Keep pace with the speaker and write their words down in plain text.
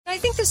I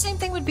think the same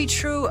thing would be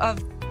true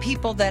of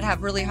people that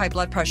have really high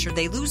blood pressure.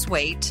 They lose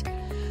weight,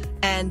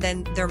 and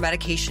then their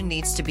medication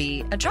needs to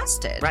be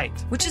adjusted. Right.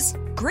 Which is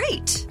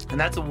great. And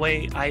that's a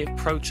way I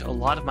approach a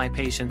lot of my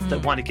patients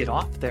that want to get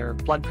off their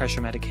blood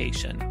pressure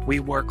medication. We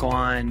work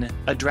on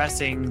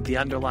addressing the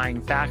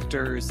underlying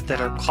factors that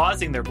are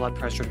causing their blood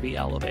pressure to be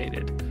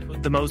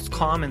elevated. The most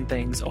common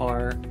things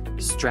are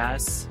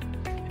stress,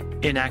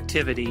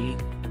 inactivity,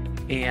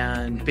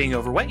 and being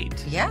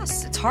overweight.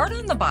 Yes, it's hard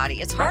on the body.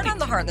 It's hard on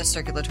the heart and the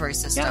circulatory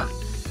system.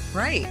 Yeah.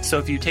 Right. So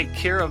if you take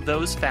care of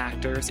those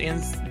factors,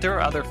 and there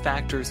are other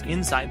factors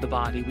inside the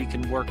body we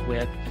can work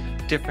with,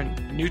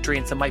 different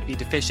nutrients that might be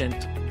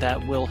deficient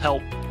that will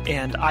help.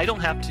 And I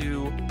don't have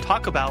to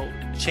talk about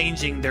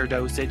changing their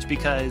dosage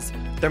because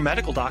their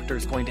medical doctor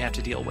is going to have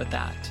to deal with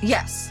that.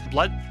 Yes.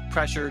 Blood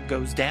pressure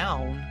goes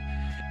down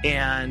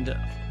and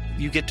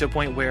you get to a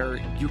point where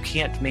you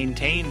can't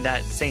maintain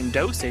that same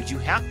dosage. You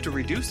have to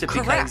reduce it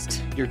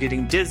because you're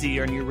getting dizzy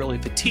and you're really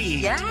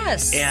fatigued.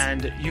 Yes.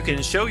 And you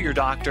can show your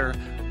doctor,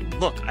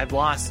 look, I've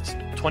lost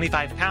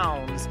 25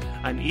 pounds.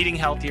 I'm eating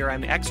healthier.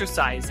 I'm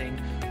exercising.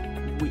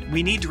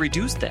 We need to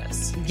reduce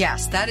this.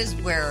 Yes, that is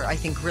where I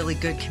think really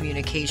good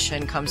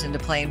communication comes into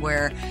play,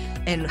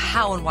 and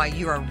how and why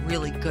you are a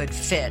really good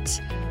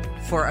fit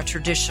for a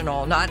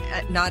traditional, not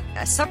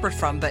separate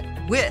from, but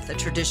with a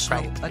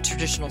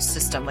traditional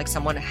system. Like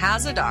someone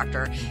has a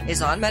doctor,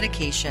 is on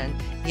medication.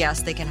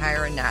 Yes, they can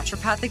hire a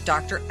naturopathic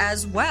doctor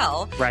as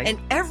well. Right. And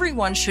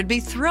everyone should be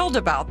thrilled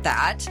about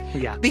that.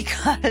 Yeah.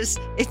 Because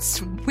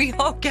we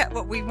all get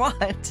what we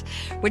want,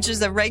 which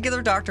is a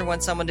regular doctor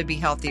wants someone to be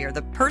healthier.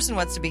 The person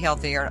wants to be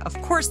healthier. Of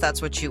course,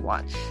 that's what you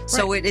want.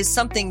 So it is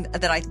something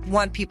that I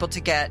want people to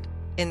get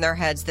in their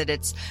heads, that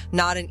it's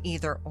not an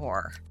either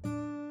or.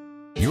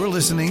 You're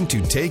listening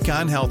to Take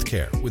on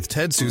Healthcare with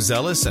Ted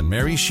Suzelis and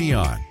Mary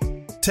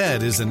Sheehan.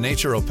 Ted is a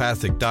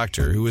naturopathic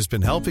doctor who has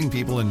been helping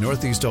people in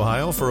Northeast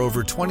Ohio for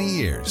over 20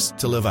 years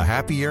to live a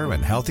happier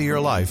and healthier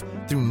life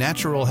through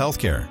natural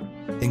healthcare,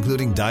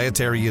 including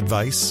dietary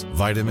advice,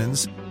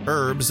 vitamins,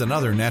 herbs, and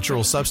other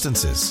natural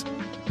substances.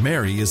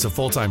 Mary is a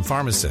full-time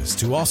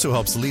pharmacist who also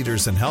helps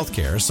leaders in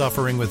healthcare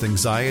suffering with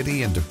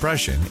anxiety and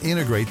depression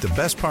integrate the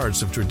best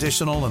parts of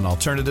traditional and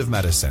alternative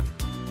medicine.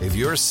 If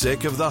you're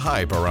sick of the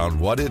hype around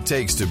what it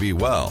takes to be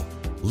well,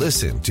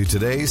 listen to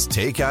today's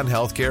Take on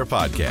Healthcare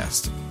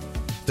podcast.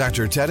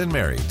 Dr. Ted and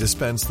Mary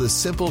dispense the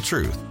simple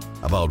truth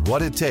about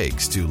what it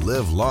takes to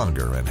live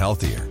longer and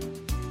healthier.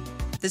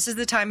 This is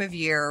the time of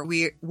year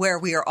where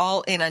we are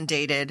all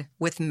inundated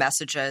with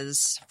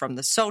messages from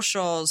the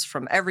socials,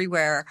 from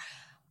everywhere,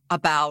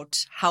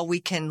 about how we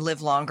can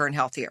live longer and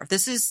healthier.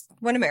 This is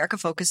when America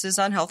focuses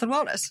on health and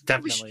wellness.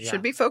 Definitely, we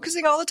should be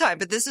focusing all the time,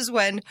 but this is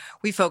when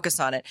we focus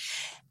on it.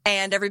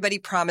 And everybody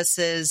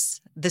promises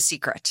the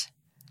secret.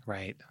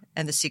 Right.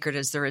 And the secret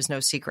is there is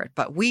no secret.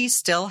 But we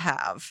still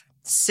have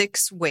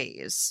 6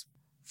 ways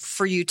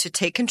for you to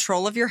take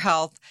control of your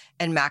health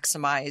and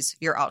maximize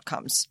your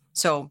outcomes.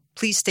 So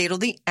please stay till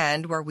the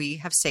end, where we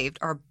have saved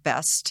our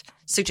best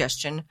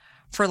suggestion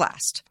for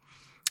last.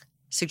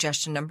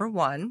 Suggestion number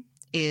 1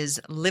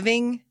 is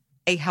living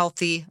a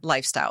healthy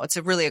lifestyle. It's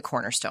really a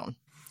cornerstone.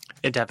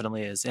 It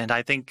definitely is. And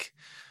I think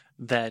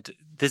that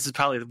this is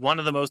probably one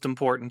of the most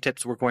important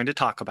tips we're going to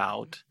talk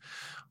about.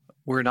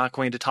 We're not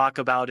going to talk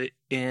about it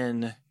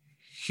in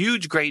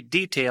huge, great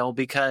detail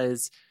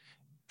because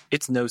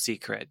it's no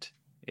secret.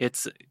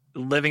 It's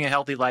living a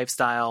healthy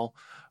lifestyle.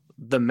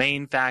 The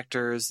main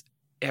factors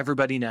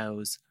everybody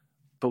knows,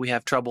 but we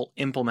have trouble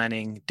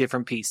implementing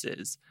different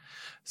pieces.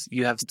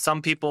 You have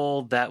some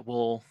people that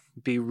will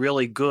be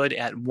really good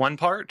at one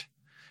part,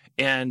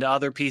 and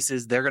other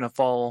pieces, they're going to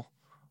fall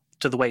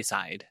to the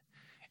wayside.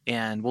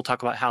 And we'll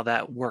talk about how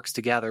that works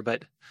together.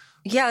 But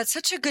yeah, it's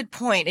such a good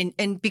point.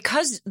 And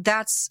because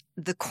that's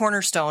the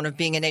cornerstone of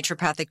being a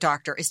naturopathic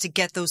doctor, is to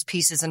get those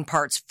pieces and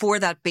parts for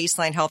that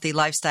baseline healthy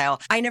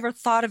lifestyle. I never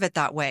thought of it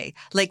that way.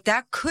 Like,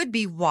 that could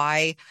be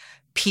why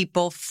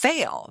people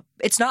fail.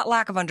 It's not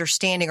lack of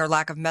understanding or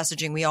lack of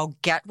messaging. We all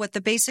get what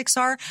the basics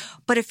are.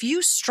 But if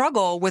you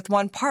struggle with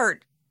one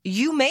part,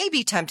 you may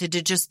be tempted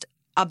to just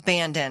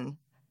abandon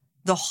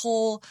the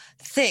whole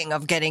thing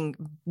of getting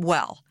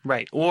well.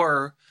 Right.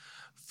 Or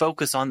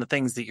focus on the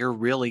things that you're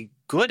really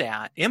good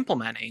at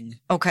implementing.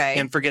 Okay.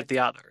 And forget the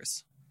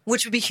others.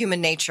 Which would be human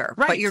nature.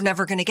 Right. But you're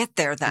never going to get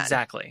there then.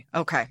 Exactly.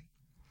 Okay.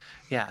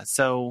 Yeah.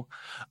 So,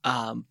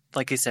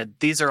 like I said,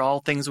 these are all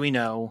things we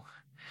know.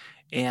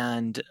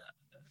 And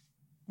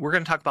we're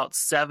going to talk about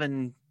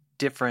 7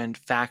 different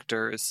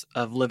factors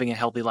of living a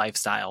healthy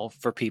lifestyle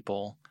for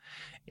people.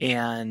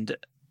 And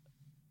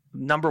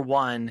number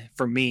 1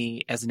 for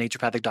me as a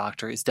naturopathic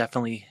doctor is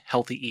definitely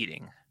healthy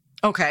eating.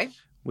 Okay.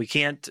 We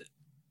can't,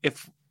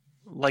 if,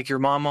 like your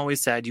mom always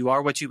said, you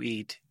are what you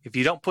eat. If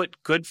you don't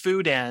put good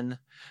food in,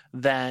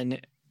 then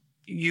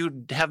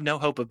you have no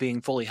hope of being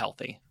fully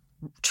healthy.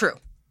 True.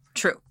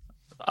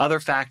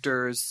 Other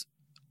factors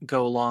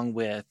go along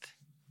with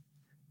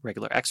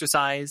regular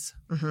exercise,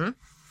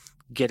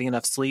 getting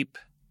enough sleep,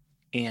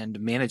 and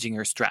managing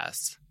your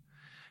stress.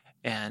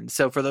 And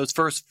so for those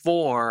first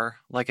 4,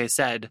 like I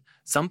said,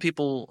 some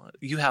people,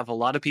 you have a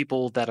lot of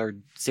people that are,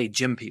 say,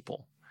 gym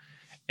people.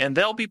 And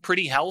they'll be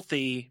pretty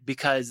healthy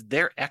because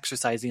they're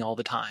exercising all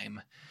the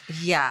time.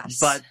 Yes.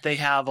 But they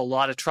have a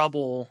lot of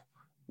trouble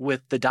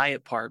with the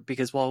diet part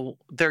because, well,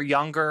 they're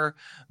younger,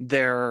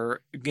 they're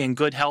in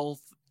good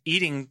health,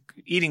 eating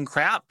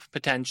crap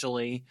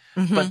potentially,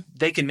 but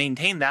they can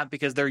maintain that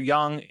because they're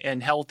young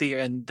and healthy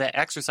and the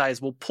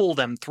exercise will pull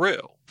them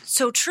through.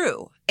 So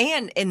true.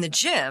 And in the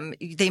gym,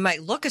 they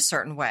might look a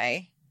certain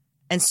way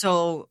and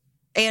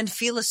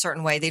feel a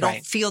certain way. They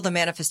don't feel the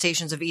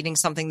manifestations of eating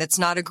something that's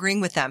not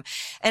agreeing with them.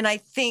 And I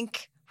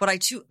think what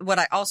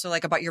I also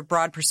like about your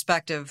broad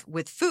perspective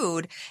with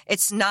food,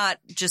 it's not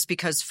just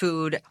because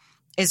food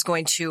is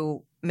going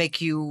to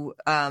make you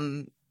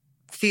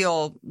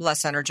feel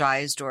less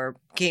energized or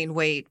gain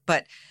weight,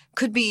 but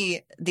could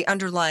be the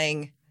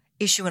underlying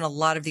issue in a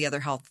lot of the other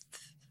health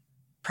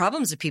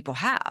problems that people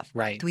have.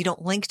 Right. We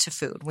don't link to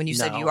food when you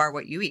said you are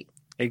what you eat.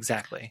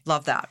 Exactly.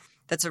 Love that.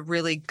 That's a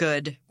really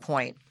good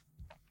point.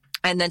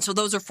 And then, so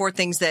those are 4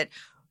 things that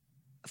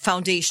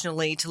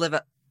foundationally to live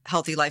a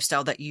healthy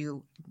lifestyle that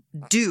you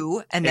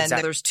do. And then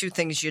there's 2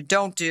 things you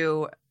don't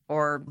do.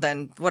 Or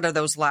then what are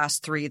those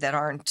last 3 that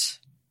aren't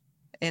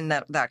in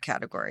that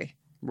category?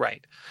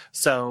 Right.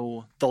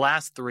 So the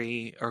last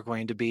 3 are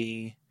going to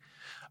be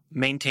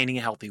maintaining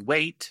a healthy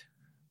weight,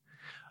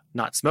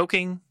 not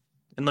smoking,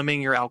 and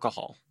limiting your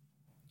alcohol.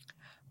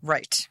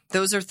 Right.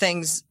 Those are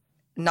things,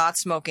 not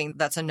smoking,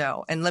 that's a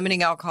no. And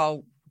limiting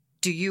alcohol,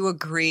 do you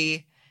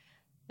agree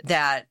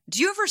do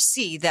you ever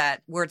see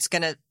that where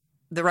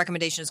the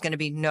recommendation is going to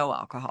be no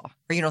alcohol?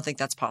 Or you don't think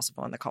that's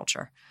possible in the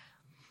culture?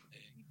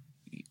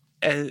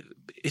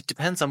 It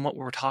depends on what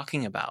we're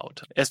talking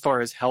about. As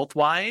far as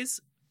health-wise,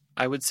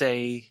 I would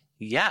say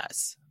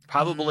yes.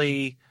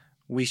 Probably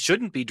we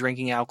shouldn't be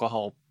drinking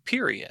alcohol,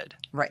 period.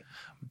 Right.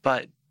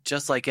 But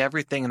just like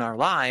everything in our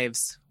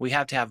lives, we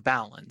have to have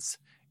balance.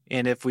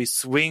 And if we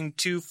swing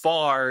too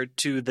far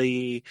to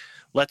the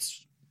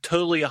let's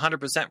totally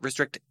 100%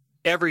 restrict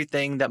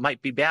everything that might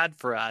be bad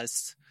for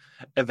us,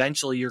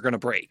 eventually you're going to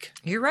break.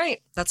 You're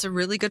right. That's a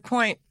really good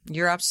point.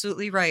 You're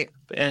absolutely right.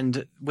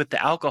 And with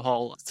the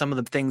alcohol, some of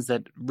the things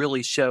that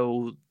really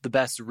show the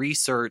best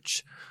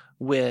research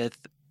with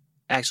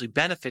actually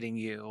benefiting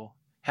you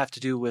have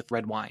to do with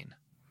red wine.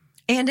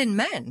 And in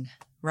men,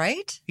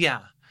 right?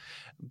 Yeah.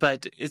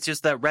 But it's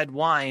just that red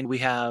wine, we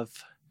have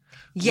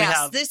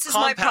this is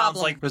my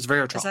problem. Like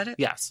resveratrol. Is that it?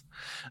 Yes.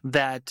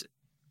 That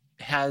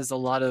has a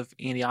lot of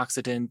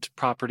antioxidant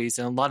properties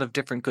and a lot of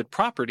different good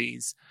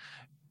properties.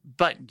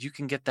 But you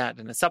can get that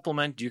in a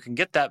supplement. You can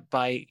get that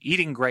by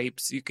eating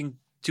grapes. You can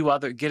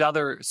get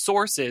other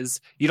sources.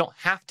 You don't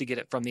have to get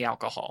it from the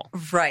alcohol.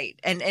 Right.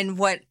 And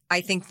what I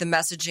think the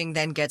messaging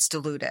then gets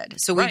diluted.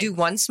 So we do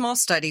one small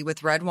study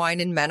with red wine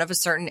in men of a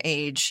certain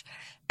age.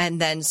 And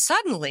then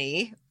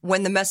suddenly,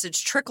 when the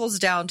message trickles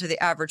down to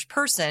the average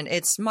person,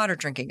 it's moderate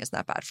drinking is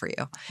not bad for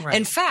you. Right.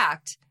 In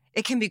fact,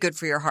 it can be good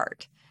for your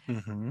heart.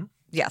 Mm-hmm.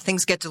 Yeah,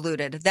 things get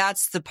diluted.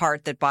 That's the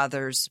part that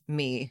bothers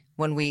me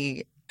when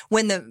the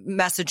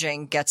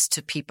messaging gets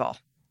to people.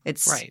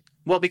 It's right.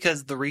 Well,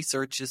 because the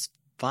research is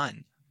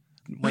fun.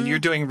 When you're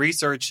doing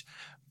research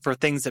for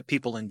things that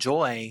people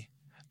enjoy,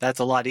 that's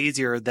a lot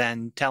easier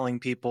than telling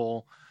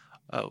people,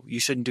 oh, you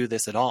shouldn't do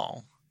this at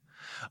all.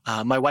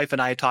 My wife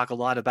and I talk a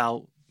lot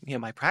about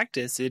my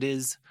practice.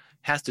 It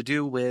has to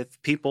do with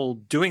people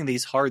doing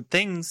these hard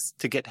things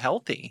to get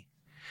healthy.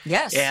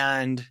 Yes.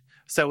 And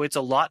so it's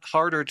a lot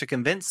harder to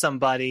convince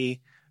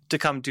somebody to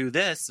come do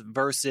this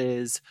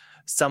versus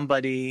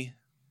somebody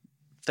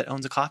that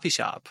owns a coffee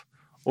shop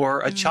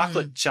or a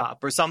chocolate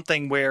shop or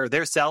something where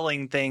they're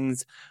selling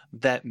things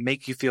that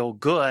make you feel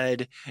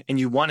good and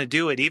you want to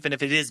do it even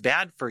if it is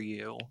bad for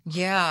you.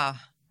 Yeah.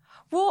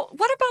 Well,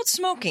 what about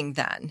smoking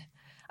then?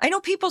 I know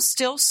people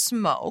still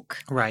smoke.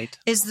 Right.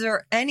 Is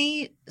there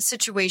any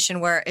situation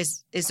where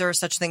is there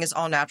such thing as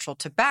all natural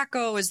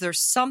tobacco? Is there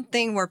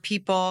something where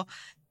people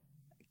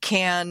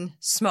can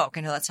smoke?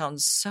 I know that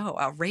sounds so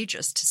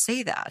outrageous to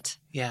say that.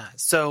 Yeah.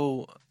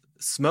 So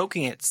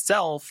smoking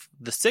itself,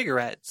 the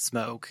cigarette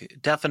smoke,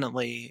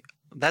 definitely,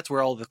 that's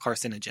where all the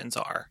carcinogens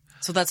are.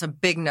 So that's a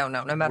big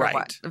no-no, no matter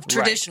what. A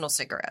traditional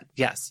cigarette.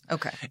 Yes.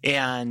 Okay.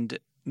 And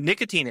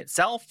nicotine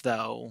itself,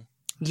 though,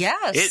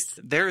 yes,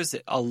 there's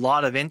a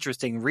lot of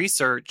interesting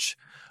research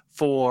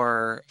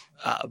for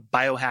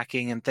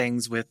biohacking and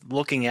things with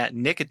looking at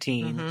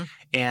nicotine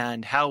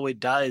and how it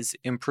does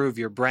improve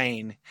your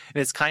brain.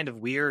 And it's kind of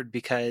weird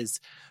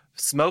because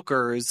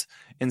smokers,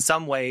 in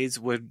some ways,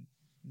 would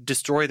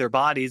destroy their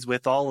bodies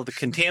with all of the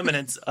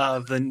contaminants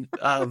of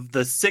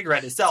the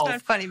cigarette itself. It's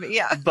not funny, but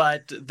yeah.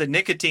 But the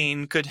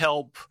nicotine could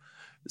help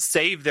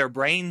save their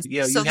brains.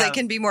 They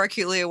can be more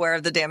acutely aware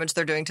of the damage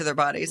they're doing to their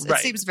bodies. It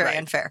seems very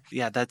unfair.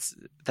 Yeah, that's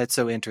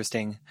so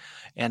interesting.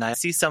 And I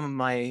see some of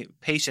my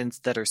patients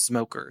that are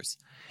smokers.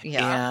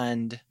 Yeah.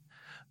 And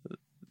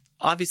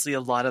obviously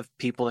a lot of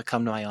people that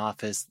come to my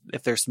office,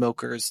 if they're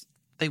smokers,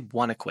 they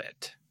want to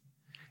quit.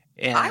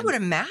 And I would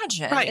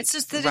imagine. Right, it's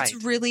just that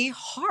it's really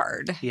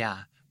hard.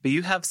 Yeah. But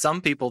you have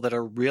some people that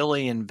are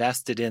really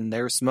invested in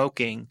their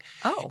smoking.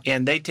 Oh.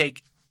 And they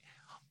take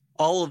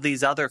all of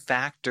these other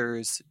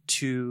factors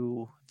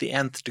to the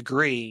nth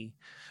degree.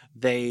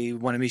 They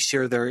want to be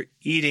sure they're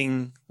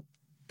eating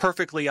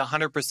perfectly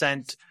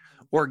 100%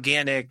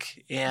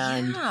 organic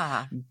and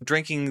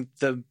drinking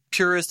the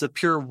purest of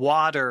pure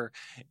water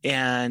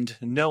and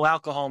no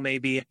alcohol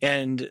maybe.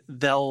 And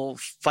they'll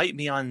fight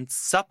me on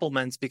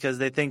supplements because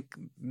they think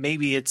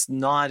maybe it's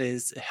not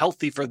as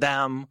healthy for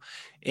them.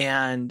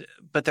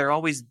 But they're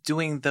always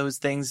doing those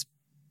things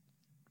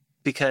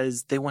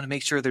because they want to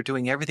make sure they're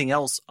doing everything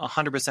else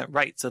 100%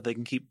 right so they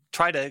can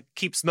try to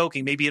keep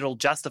smoking. Maybe it'll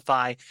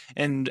justify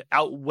and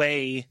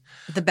outweigh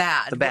the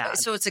bad. The bad.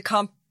 So it's a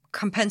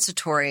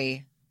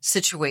compensatory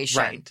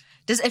situation. Right.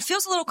 It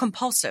feels a little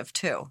compulsive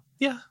too.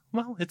 Yeah.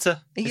 Well, it's an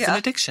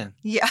addiction.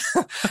 Yeah.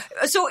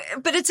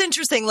 But it's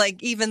interesting,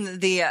 like even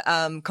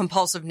the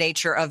compulsive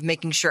nature of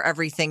making sure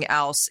everything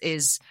else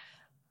is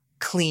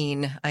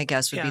clean, I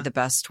guess would be the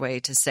best way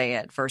to say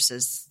it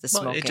versus the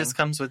smoking. It just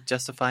comes with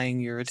justifying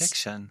your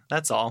addiction.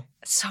 That's all.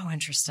 It's so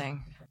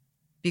interesting.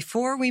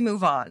 Before we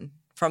move on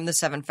from the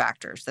 7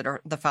 factors that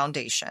are the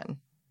foundation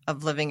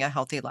of living a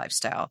healthy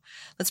lifestyle,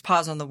 let's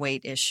pause on the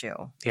weight issue.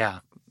 Yeah.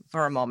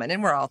 For a moment.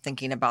 And we're all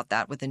thinking about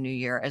that with the new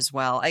year as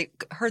well. I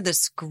heard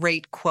this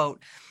great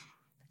quote.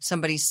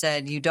 Somebody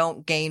said, you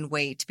don't gain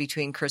weight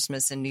between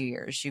Christmas and New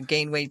Year's. You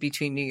gain weight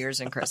between New Year's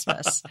and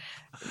Christmas.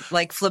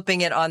 Like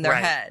flipping it on their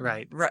head.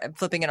 Right.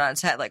 Flipping it on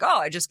its head. Like, oh,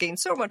 I just gained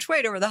so much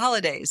weight over the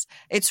holidays.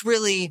 It's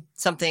really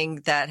something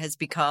that has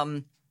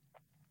become,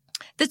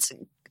 that's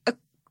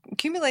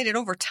accumulated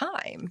over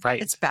time.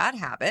 Right. It's bad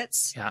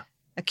habits. Yeah.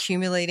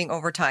 Accumulating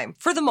over time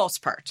for the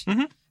most part.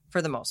 Mm-hmm.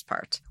 For the most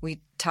part.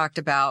 We talked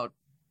about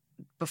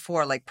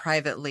before, like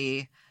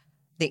privately,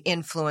 the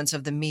influence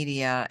of the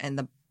media and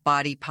the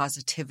body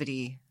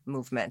positivity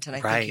movement. And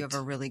I think you have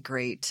a really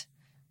great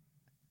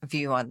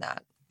view on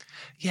that.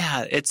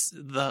 Yeah, it's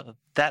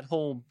that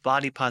whole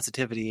body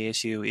positivity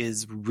issue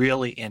is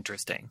really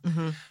interesting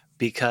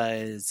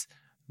because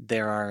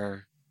there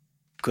are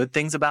good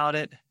things about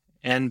it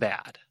and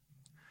bad.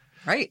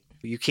 Right.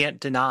 You can't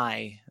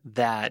deny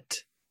that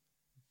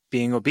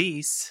being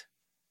obese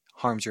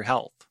harms your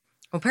health.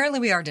 Well, apparently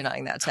we are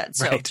denying that, Ted.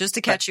 So just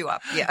to catch you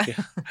up. Yeah.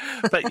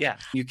 But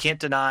you can't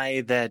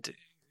deny that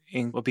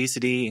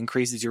obesity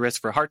increases your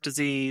risk for heart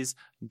disease,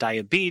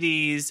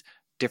 diabetes,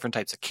 different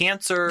types of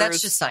cancers.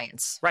 That's just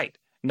science. Right.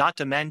 Not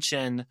to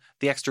mention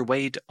the extra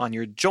weight on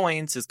your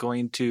joints is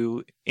going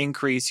to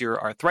increase your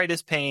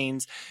arthritis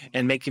pains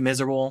and make you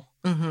miserable.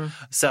 Mm-hmm.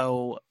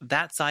 So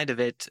that side of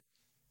it.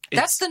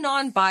 That's the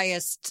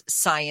non-biased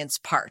science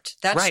part.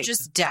 That's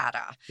just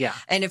data. Yeah.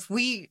 And if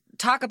we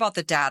talk about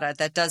the data,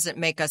 that doesn't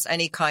make us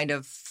any kind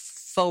of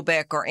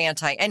phobic or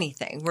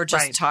anti-anything. We're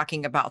just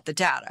talking about the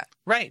data.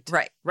 Right.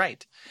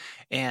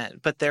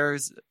 But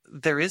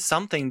there is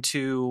something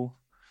to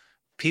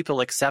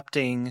people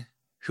accepting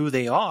who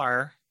they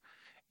are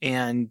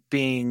and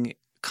being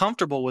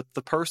comfortable with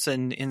the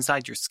person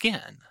inside your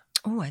skin.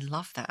 Oh, I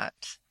love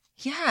that.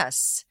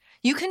 Yes.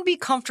 You can be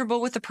comfortable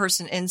with the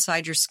person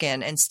inside your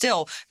skin and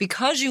still,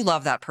 because you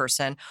love that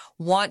person,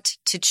 want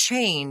to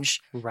change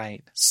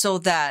so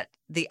that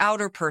the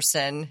outer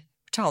person,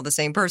 it's all the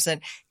same person,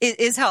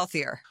 is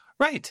healthier.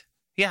 Right.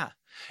 Yeah.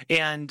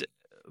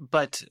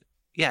 But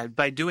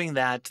by doing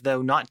that,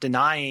 though, not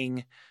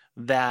denying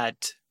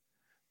that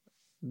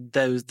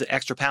the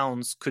extra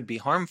pounds could be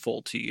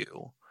harmful to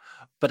you.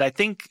 But I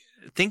think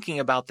thinking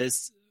about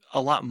this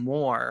a lot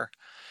more,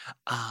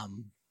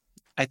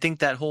 I think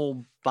that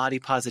whole body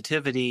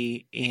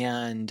positivity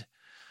and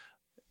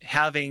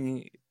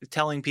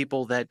telling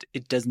people that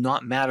it does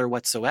not matter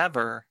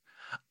whatsoever,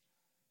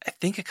 I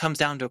think it comes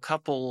down to a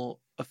couple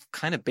of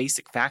kind of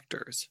basic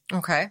factors.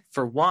 Okay.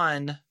 For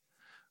one,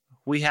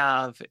 we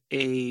have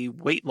a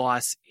weight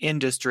loss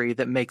industry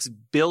that makes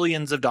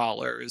billions of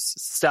dollars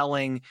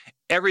selling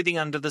everything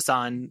under the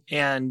sun,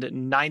 and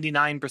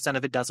 99%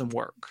 of it doesn't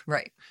work.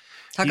 Right.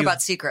 Talk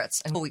about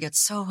secrets. And we get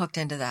so hooked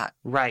into that.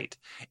 Right.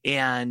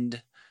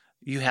 And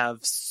you have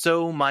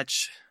so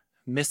much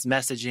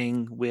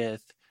mismessaging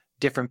with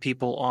different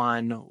people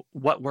on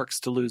what works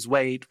to lose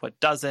weight, what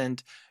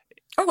doesn't.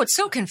 Oh, it's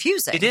so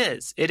confusing.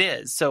 It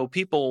is. So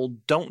people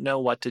don't know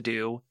what to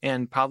do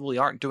and probably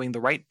aren't doing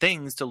the right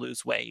things to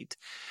lose weight.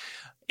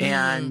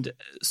 And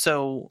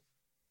so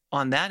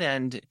on that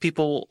end,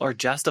 people are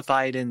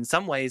justified in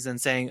some ways in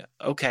saying,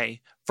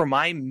 okay, for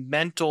my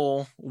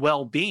mental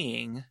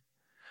well-being,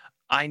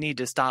 I need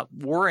to stop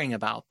worrying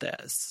about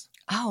this.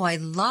 Oh, I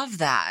love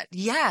that.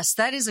 Yes,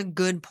 that is a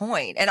good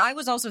point. And I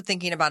was also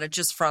thinking about it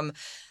just from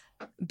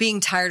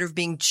being tired of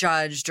being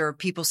judged or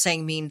people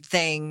saying mean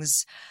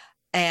things.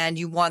 And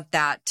you want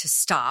that to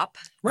stop.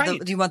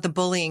 Right. You want the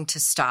bullying to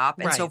stop.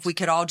 And so if we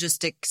could all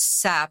just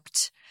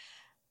accept,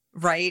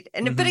 right?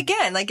 And but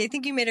again, like I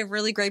think you made a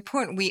really great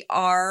point. We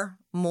are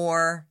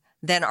more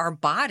than our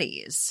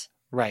bodies.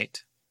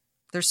 Right.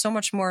 There's so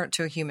much more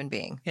to a human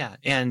being. Yeah.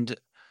 And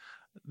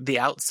the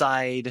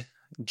outside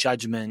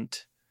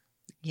judgment,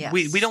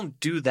 we don't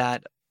do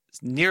that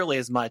nearly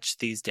as much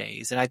these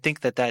days. And I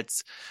think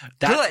that's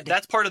Good.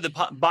 That's part of the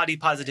body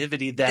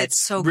positivity that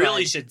It's so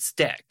really good. should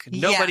stick.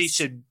 Nobody Yes.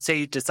 should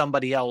say to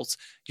somebody else,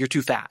 "You're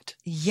too fat."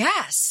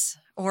 Yes.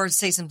 Or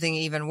say something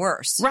even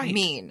worse. Right.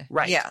 Mean.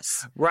 Right.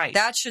 Yes. Right.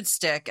 That should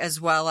stick,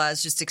 as well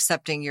as just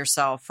accepting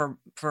yourself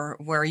for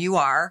where you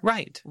are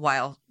right.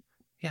 while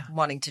Yeah.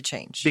 wanting to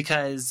change.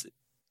 Because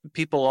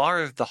people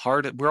are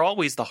we're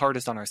always the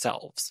hardest on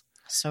ourselves.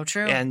 So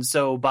true. And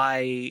so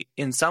by,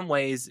 in some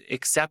ways,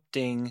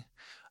 accepting,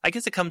 I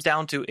guess it comes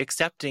down to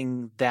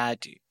accepting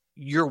that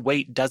your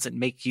weight doesn't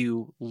make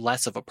you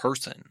less of a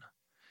person.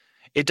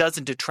 It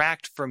doesn't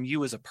detract from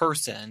you as a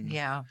person.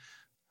 yeah.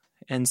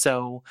 And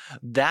so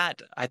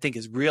that, I think,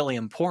 is really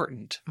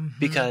important Mhm.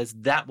 because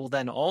that will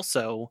then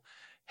also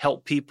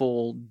help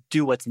people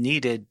do what's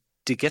needed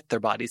to get their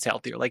bodies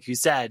healthier. Like you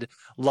said,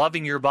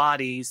 loving your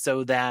body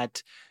so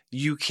that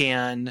you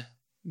can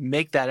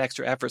make that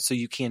extra effort so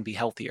you can be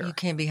healthier. You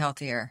can be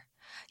healthier.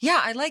 Yeah,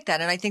 I like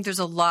that. And I think there's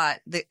a lot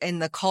in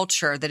the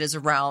culture that is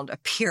around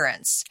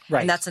appearance.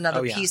 Right. And that's another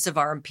Oh, yeah. piece of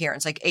our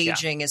appearance. Like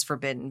aging is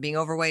forbidden. Being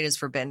overweight is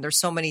forbidden. There's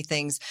so many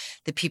things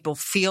that people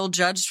feel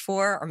judged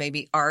for or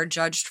maybe are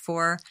judged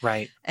for.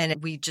 Right.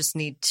 And we just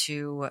need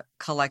to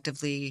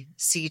collectively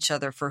see each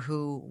other for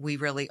who we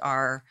really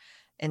are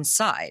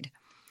inside.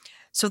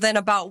 So then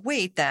about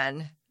weight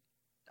then.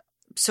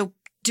 So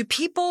do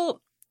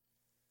people,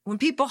 when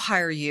people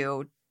hire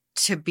you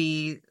to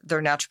be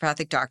their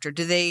naturopathic doctor,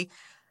 do they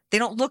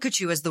don't look at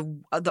you as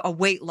a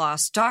weight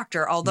loss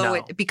doctor, although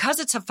No. because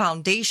it's a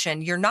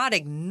foundation, you're not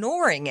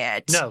ignoring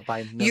it. No,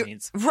 by no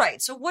means.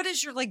 Right. So what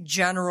is your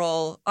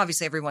general,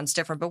 obviously everyone's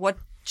different, but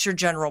what's your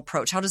general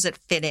approach? How does it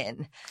fit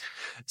in?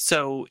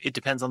 So it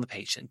depends on the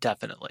patient,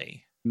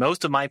 definitely.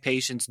 Most of my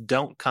patients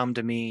don't come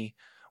to me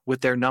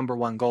with their number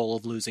one goal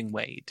of losing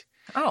weight.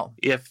 Oh.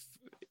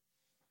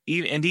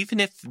 Even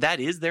if that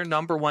is their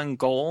number one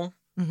goal,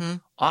 Mm-hmm.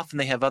 often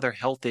they have other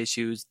health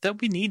issues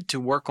that we need to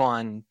work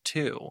on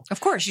too. Of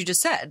course, you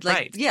just said,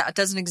 Right. yeah, it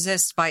doesn't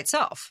exist by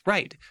itself.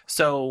 Right.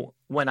 So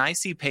when I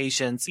see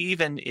patients,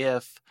 even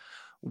if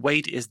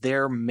weight is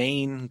their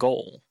main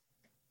goal,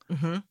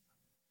 Mm-hmm.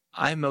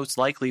 I most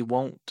likely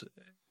won't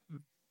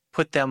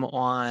put them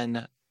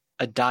on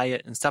a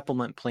diet and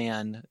supplement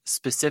plan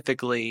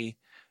specifically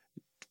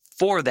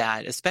for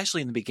that,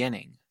 especially in the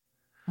beginning.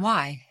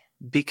 Why?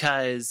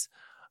 Because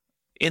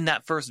in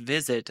that first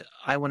visit,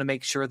 I want to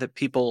make sure that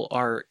people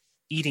are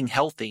eating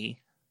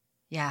healthy,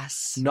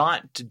 Yes.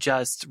 not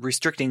just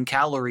restricting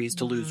calories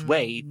to lose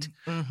weight,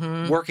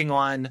 Mm-hmm. working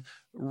on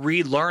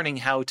relearning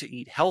how to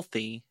eat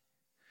healthy,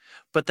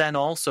 but then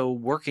also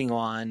working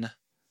on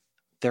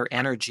their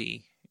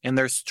energy and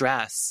their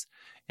stress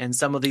and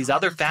some of these I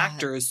other love that.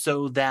 factors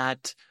so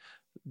that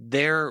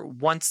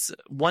once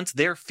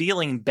they're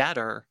feeling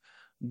better,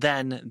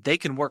 then they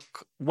can work,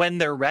 when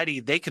they're ready,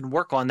 they can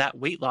work on that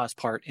weight loss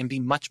part and be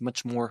much,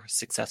 much more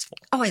successful.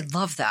 Oh, I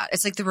love that.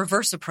 It's like the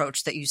reverse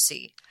approach that you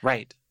see,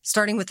 Right.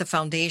 starting with the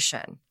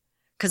foundation.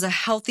 Because a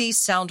healthy,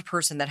 sound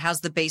person that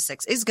has the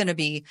basics is going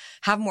to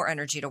have more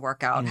energy to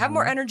work out, have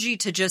more energy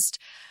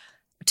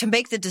to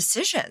make the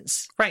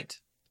decisions, Right.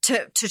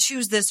 to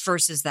choose this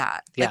versus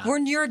that. Yeah. Like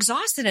when you're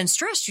exhausted and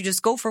stressed, you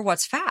just go for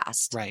what's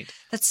fast. Right.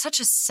 That's such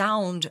a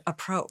sound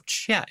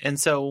approach. Yeah. And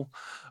so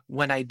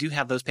when I do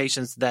have those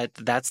patients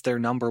that's their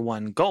number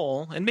one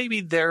goal, and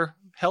maybe their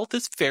health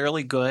is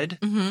fairly good,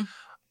 Mm-hmm.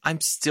 I'm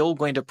still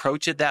going to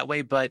approach it that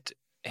way, but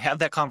have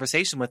that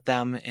conversation with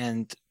them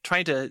and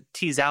try to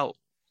tease out,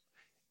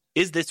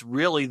 is this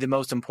really the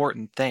most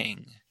important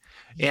thing?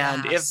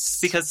 And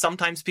because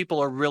sometimes people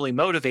are really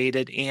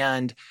motivated,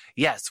 and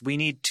yes, we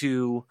need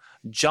to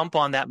jump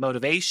on that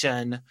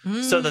motivation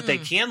so that they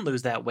can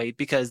lose that weight,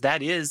 because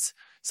that is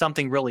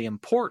something really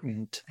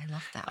important. I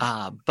love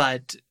that.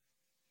 But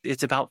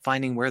it's about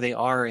finding where they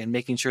are and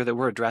making sure that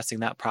we're addressing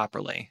that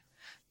properly.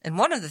 And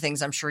one of the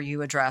things I'm sure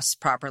you address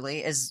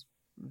properly is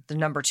the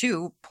number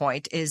 2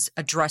 point is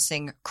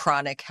addressing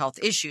chronic health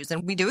issues.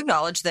 And we do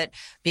acknowledge that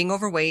being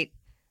overweight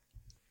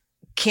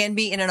can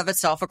be in and of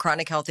itself a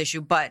chronic health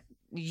issue, but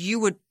you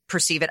would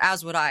perceive it,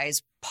 as would I,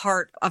 as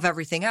part of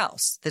everything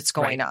else that's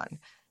going Right. on.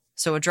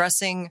 So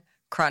addressing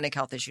chronic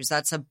health issues,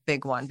 that's a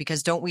big one,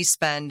 because don't we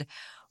spend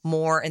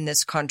more in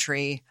this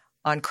country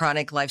on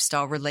chronic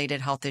lifestyle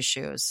related health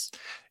issues?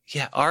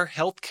 Yeah, our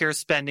healthcare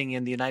spending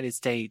in the United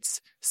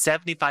States,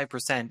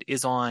 75%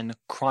 is on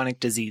chronic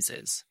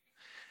diseases.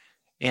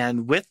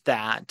 And with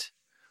that,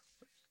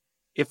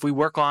 if we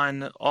work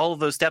on all of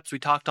those steps we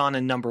talked on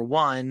in number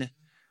 1,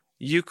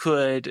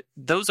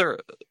 those are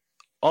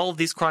all of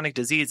these chronic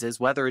diseases,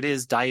 whether it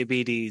is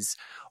diabetes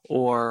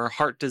or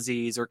heart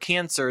disease or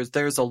cancers,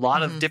 there's a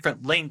lot of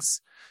different links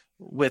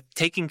with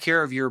taking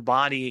care of your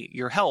body,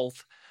 your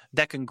health,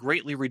 that can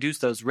greatly reduce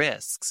those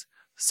risks.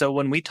 So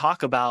when we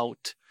talk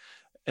about,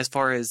 as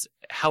far as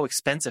how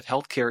expensive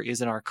healthcare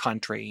is in our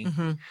country,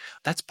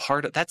 that's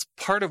part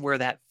of where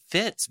that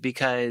fits,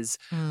 because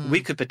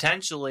we could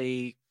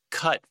potentially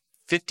cut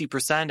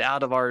 50%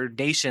 out of our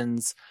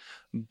nation's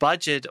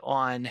budget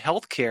on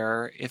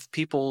healthcare if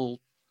people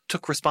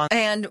took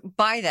responsibility. And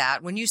by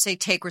that, when you say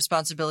take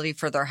responsibility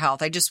for their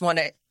health,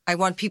 I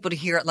want people to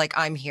hear it like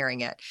I'm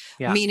hearing it,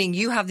 meaning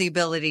you have the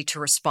ability to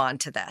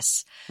respond to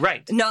this.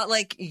 Right. Not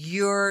like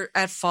you're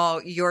at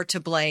fault, you're to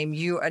blame.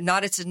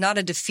 It's not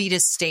a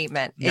defeatist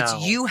statement. No.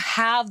 It's you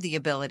have the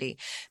ability.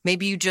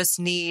 Maybe you just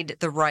need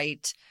the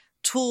right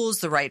tools,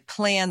 the right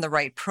plan, the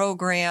right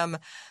program,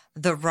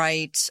 the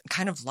right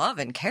kind of love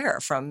and care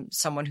from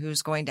someone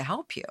who's going to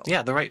help you.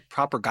 Yeah, the right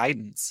proper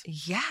guidance.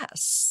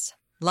 Yes.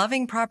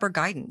 Loving proper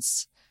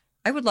guidance.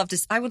 I would love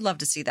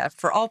to see that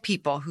for all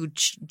people who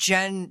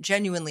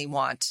genuinely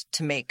want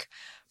to make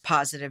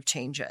positive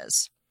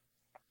changes.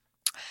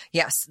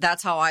 Yes,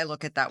 that's how I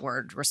look at that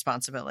word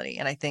responsibility.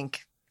 And I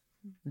think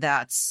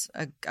that's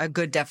a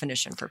good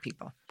definition for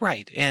people.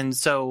 Right. And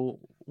so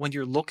when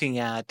you're looking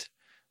at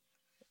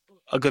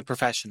a good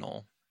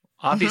professional,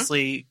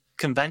 obviously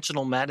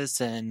conventional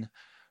medicine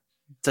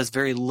does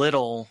very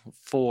little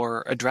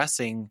for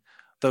addressing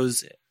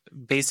those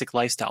basic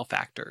lifestyle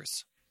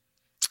factors.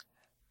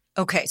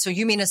 Okay, so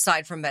you mean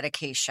aside from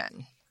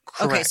medication?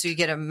 Correct. Okay, so you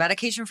get a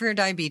medication for your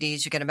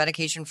diabetes, you get a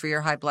medication for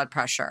your high blood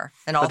pressure,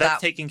 and all but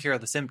that's that. taking care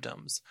of the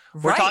symptoms.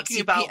 Right.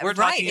 We're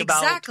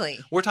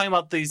talking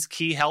about these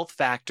key health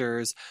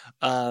factors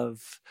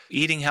of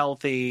eating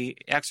healthy,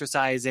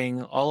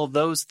 exercising, all of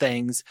those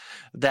things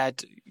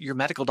that your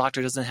medical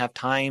doctor doesn't have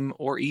time,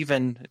 or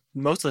even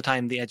most of the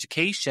time the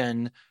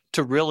education,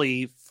 to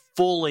really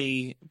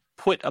fully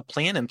put a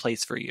plan in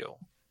place for you.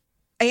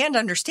 And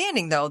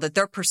understanding, though, that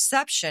their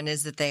perception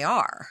is that they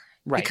are.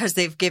 Right. Because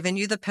they've given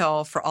you the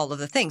pill for all of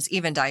the things,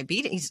 even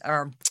diabetes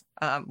or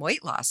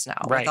weight loss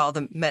now, right, with all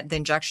the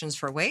injections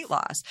for weight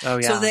loss. Oh,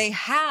 yeah. So they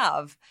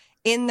have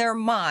in their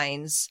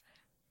minds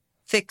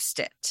fixed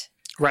it.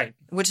 Right.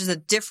 Which is a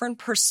different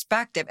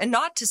perspective. And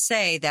not to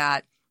say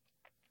that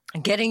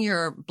getting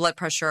your blood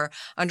pressure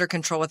under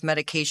control with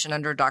medication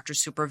under doctor's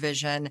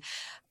supervision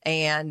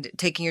and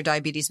taking your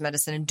diabetes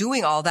medicine and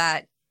doing all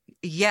that,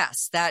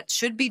 yes, that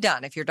should be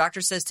done. If your doctor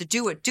says to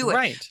do it, do it.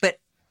 Right. But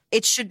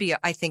it should be,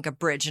 I think, a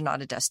bridge and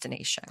not a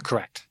destination.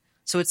 Correct.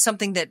 So it's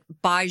something that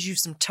buys you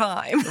some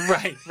time.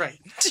 Right.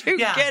 to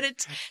get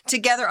it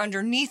together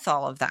underneath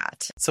all of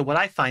that. So what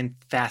I find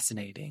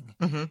fascinating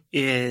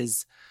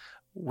is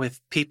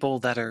with people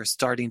that are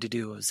starting to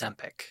do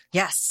Ozempic.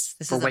 Yes.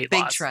 This for is a weight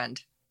big loss.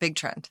 trend. Big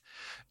trend.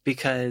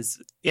 Because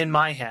in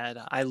my head,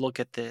 I look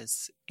at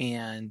this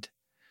and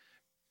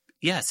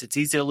yes, it's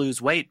easy to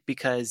lose weight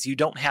because you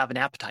don't have an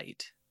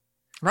appetite.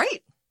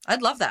 Right.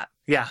 I'd love that.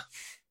 Yeah.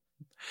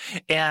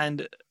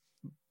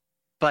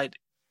 But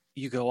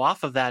you go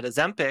off of that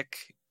Ozempic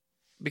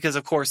because,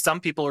 of course, some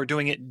people are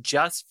doing it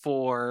just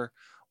for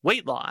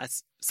weight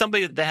loss.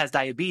 Somebody that has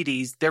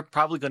diabetes, they're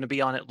probably going to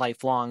be on it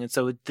lifelong. And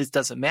so this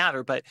doesn't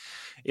matter. But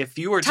if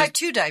you were Type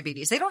 2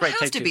 diabetes, they don't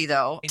have to be,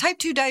 though. Type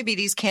 2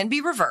 diabetes can be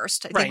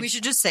reversed. I think we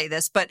should just say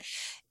this. But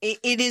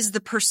it is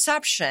the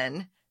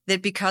perception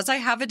that because I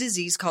have a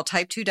disease called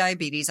type 2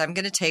 diabetes, I'm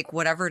going to take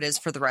whatever it is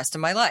for the rest of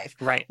my life.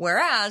 Right.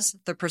 Whereas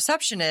the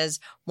perception is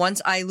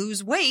once I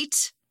lose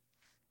weight,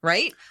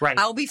 right,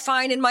 I'll be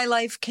fine and my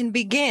life can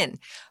begin.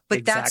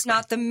 But that's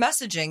not the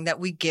messaging that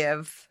we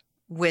give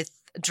with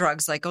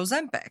drugs like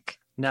Ozempic.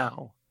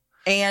 No.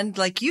 And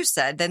like you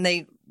said,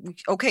 then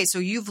so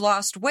you've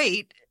lost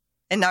weight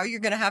and now you're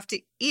going to have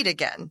to eat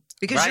again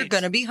because you're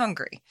going to be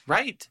hungry.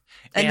 Right.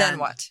 And then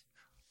what?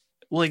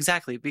 Well,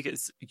 exactly,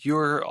 because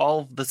you're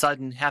all of a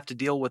sudden have to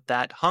deal with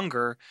that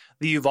hunger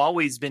that you've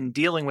always been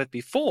dealing with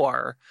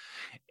before.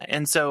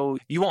 And so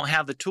you won't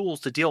have the tools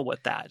to deal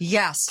with that.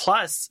 Yes.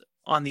 Plus,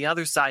 on the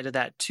other side of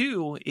that,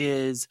 too,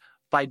 is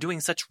by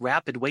doing such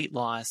rapid weight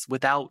loss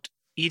without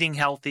eating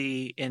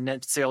healthy and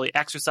necessarily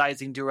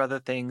exercising, do other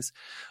things,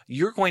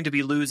 you're going to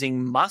be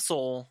losing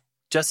muscle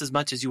just as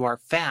much as you are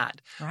fat.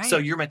 Right. So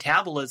your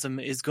metabolism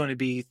is going to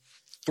be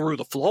through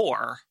the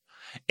floor.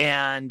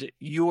 And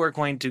you are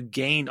going to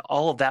gain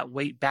all of that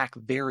weight back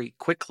very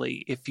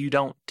quickly if you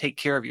don't take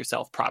care of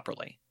yourself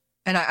properly.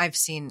 And I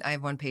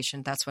have one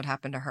patient, that's what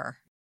happened to her.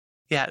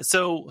 Yeah.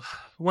 So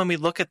when we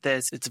look at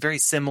this, it's very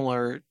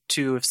similar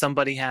to if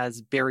somebody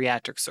has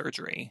bariatric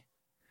surgery.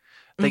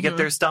 They get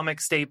their stomach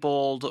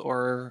stapled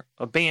or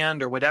a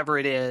band or whatever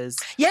it is.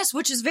 Yes,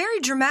 which is very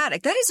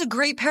dramatic. That is a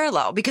great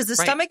parallel because the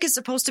stomach is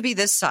supposed to be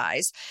this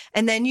size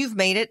and then you've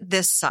made it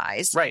this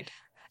size. Right.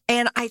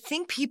 And I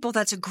think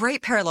that's a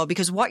great parallel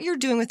because what you're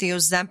doing with the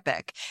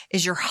Ozempic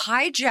is you're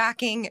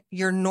hijacking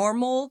your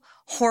normal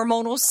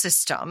hormonal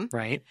system.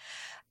 Right.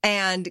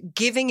 And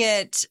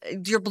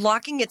you're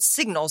blocking its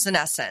signals in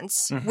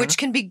essence, which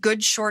can be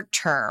good short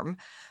term,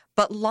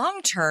 but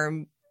long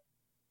term,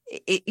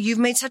 you've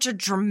made such a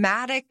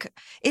dramatic,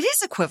 it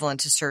is equivalent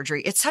to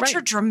surgery. It's such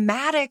a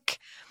dramatic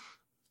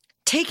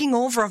taking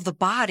over of the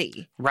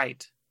body.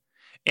 Right.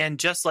 And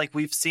just like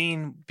we've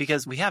seen,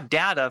 because we have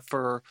data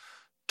for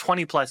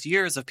 20 plus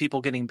years of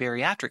people getting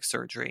bariatric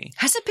surgery.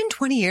 Has it been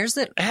 20 years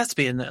that? It has to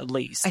be at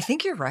least. I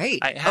think you're right.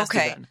 It has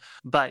to be.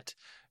 But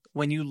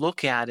when you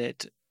look at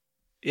it,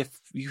 if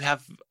you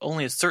have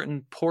only a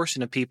certain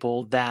portion of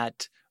people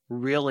that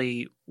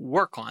really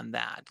work on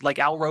that. Like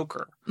Al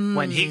Roker,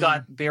 when he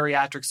got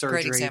bariatric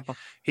surgery, Great example.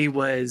 he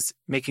was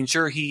making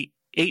sure he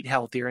ate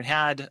healthier and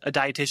had a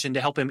dietitian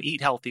to help him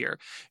eat healthier.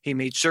 He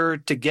made sure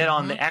to get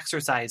on the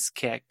exercise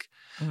kick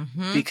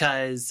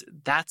because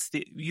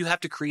you have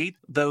to create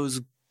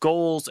those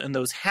goals and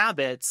those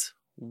habits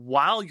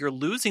while you're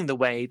losing the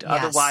weight.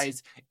 Yes.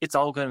 Otherwise, it's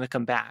all going to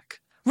come back.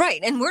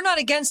 Right. And we're not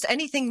against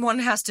anything one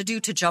has to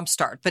do to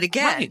jumpstart. But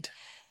again,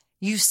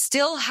 you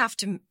still have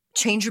to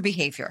change your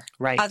behavior.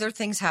 Right. Other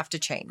things have to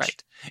change.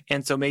 Right.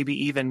 And so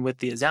maybe even with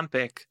the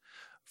Ozempic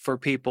for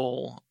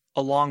people,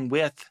 along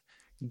with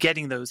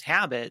getting those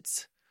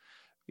habits,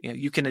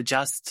 you can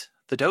adjust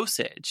the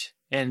dosage.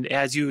 And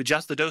as you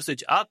adjust the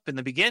dosage up in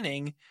the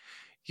beginning,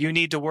 you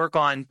need to work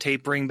on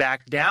tapering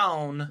back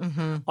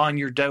down on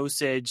your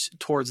dosage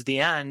towards the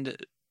end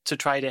to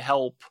try to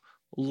help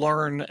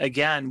learn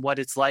again what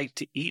it's like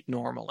to eat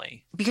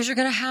normally. Because you're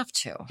going to have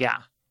to. Yeah.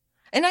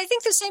 And I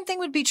think the same thing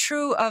would be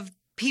true of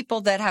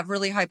people that have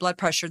really high blood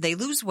pressure. They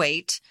lose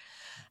weight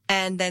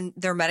and then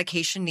their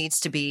medication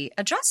needs to be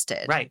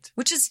adjusted. Right.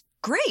 Which is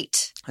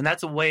great. And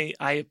that's a way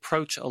I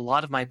approach a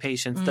lot of my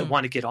patients that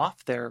want to get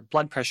off their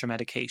blood pressure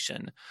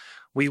medication.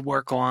 We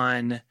work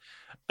on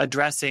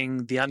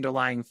addressing the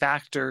underlying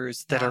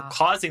factors that are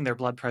causing their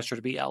blood pressure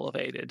to be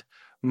elevated.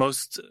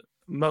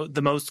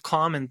 The most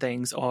common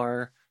things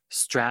are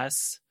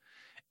stress,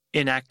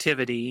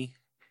 inactivity,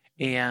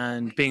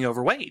 and being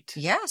overweight.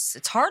 Yes.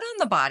 It's hard on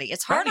the body.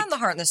 It's hard on the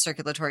heart and the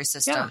circulatory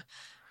system. Yeah.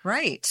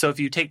 Right. So if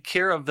you take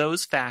care of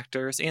those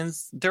factors, and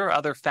there are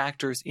other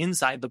factors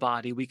inside the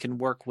body, we can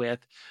work with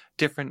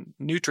different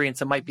nutrients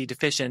that might be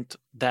deficient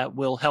that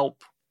will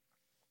help.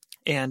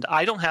 And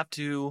I don't have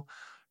to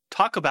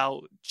talk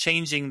about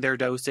changing their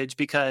dosage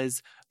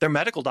because their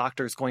medical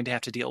doctor is going to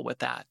have to deal with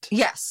that.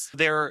 Yes.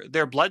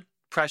 Their blood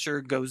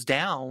pressure goes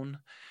down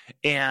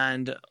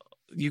and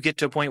you get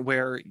to a point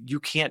where you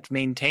can't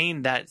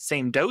maintain that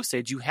same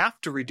dosage. You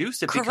have to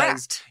reduce it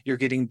because you're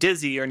getting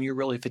dizzy and you're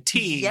really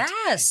fatigued.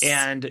 Yes.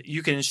 And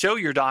you can show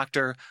your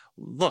doctor,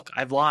 look,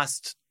 I've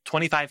lost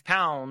 25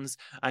 pounds.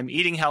 I'm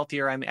eating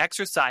healthier. I'm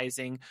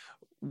exercising.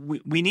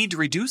 We need to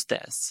reduce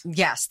this.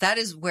 Yes, that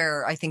is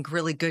where I think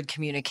really good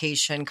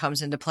communication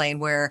comes into play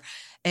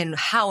and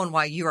how and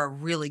why you are a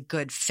really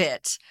good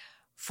fit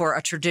for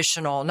a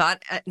traditional,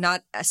 not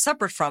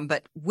separate from,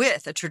 but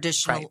with a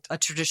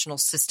traditional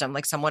system.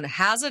 Like someone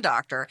has a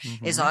doctor,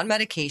 is on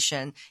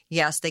medication.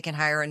 Yes, they can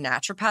hire a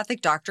naturopathic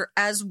doctor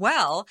as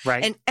well.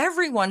 Right. And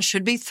everyone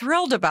should be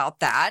thrilled about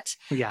that.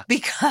 Yeah.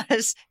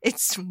 Because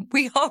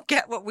we all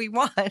get what we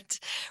want,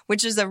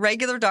 which is a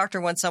regular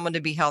doctor wants someone to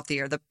be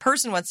healthier. The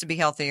person wants to be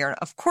healthier.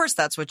 Of course,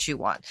 that's what you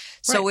want.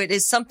 So it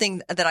is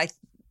something that I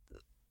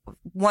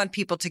want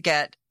people to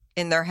get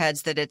in their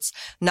heads, that it's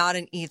not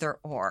an either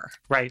or.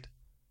 Right.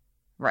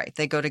 Right.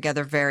 They go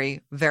together very,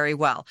 very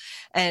well.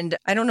 And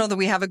I don't know that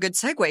we have a good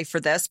segue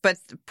for this, but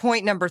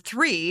point number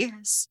 3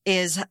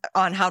 is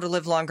on how to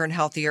live longer and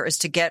healthier is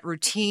to get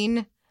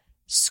routine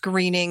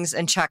screenings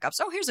and checkups.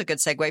 Oh, here's a good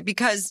segue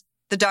because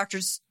the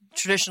doctors,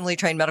 traditionally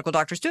trained medical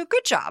doctors, do a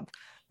good job.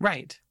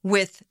 Right.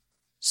 With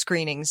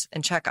screenings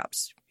and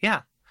checkups.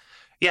 Yeah.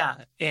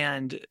 Yeah.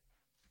 And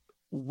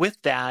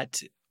with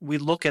that, we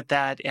look at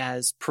that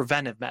as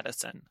preventive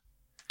medicine.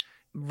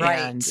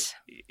 Right.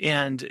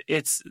 And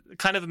it's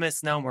kind of a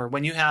misnomer.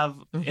 When you have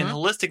in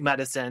holistic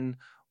medicine,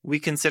 we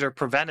consider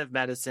preventive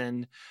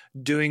medicine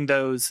doing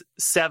those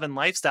 7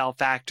 lifestyle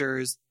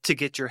factors to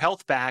get your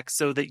health back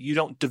so that you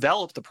don't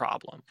develop the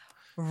problem.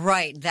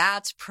 Right.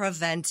 That's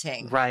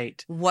preventing.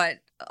 Right. What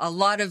a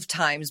lot of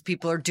times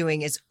people are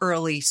doing is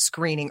early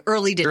screening,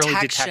 early detection.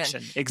 Early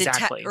detection,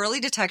 exactly. Early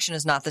detection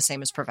is not the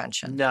same as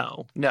prevention.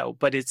 No,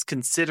 but it's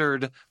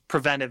considered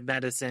preventive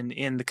medicine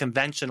in the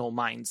conventional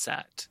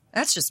mindset.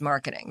 That's just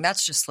marketing.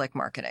 That's just slick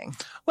marketing.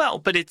 Well,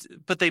 but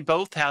they're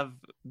both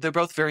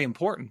very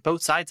important,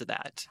 both sides of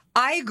that.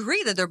 I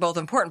agree that they're both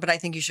important, but I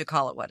think you should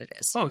call it what it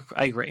is. Oh,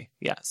 I agree.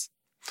 Yes.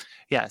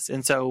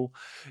 And so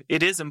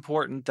it is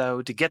important,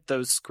 though, to get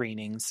those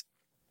screenings.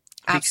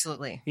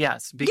 Absolutely.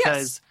 Yes,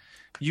 because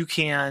you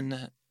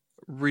can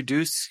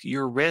reduce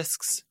your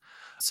risks.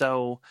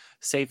 So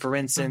say, for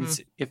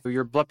instance, if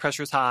your blood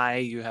pressure is high,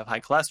 you have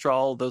high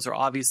cholesterol, those are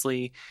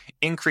obviously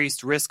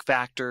increased risk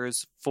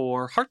factors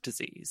for heart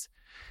disease.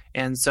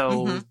 And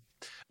so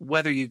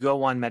whether you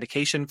go on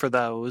medication for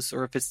those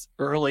or if it's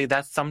early,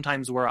 that's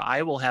sometimes where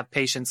I will have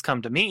patients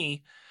come to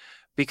me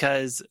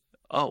because,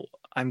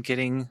 I'm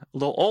getting a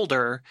little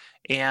older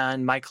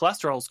and my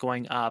cholesterol is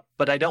going up,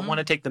 but I don't want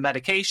to take the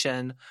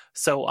medication.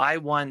 So I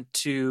want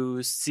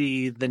to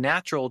see the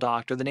natural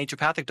doctor, the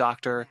naturopathic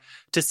doctor,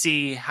 to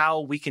see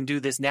how we can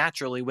do this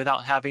naturally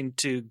without having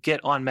to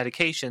get on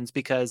medications,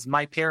 because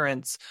my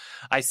parents,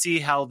 I see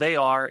how they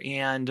are.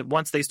 And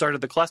once they started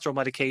the cholesterol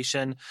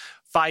medication,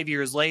 5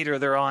 years later,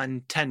 they're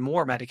on 10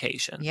 more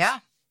medications. Yeah.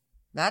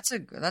 That's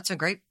a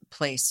great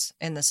place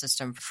in the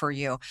system for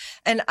you.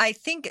 And I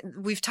think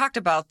we've talked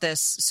about this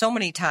so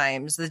many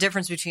times, the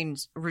difference between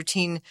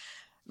routine,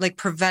 like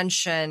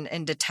prevention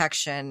and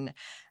detection.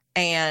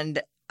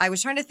 And I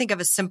was trying to think of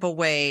a simple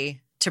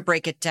way to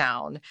break it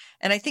down.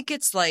 And I think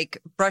it's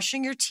like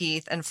brushing your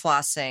teeth and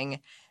flossing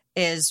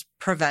is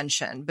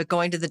prevention, but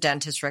going to the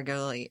dentist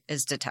regularly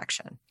is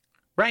detection.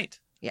 Right.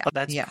 Yeah.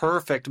 That's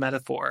perfect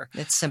metaphor.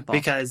 It's simple.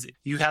 Because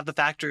you have the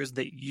factors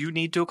that you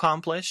need to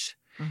accomplish.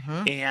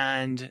 Mm-hmm.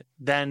 And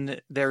then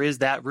there is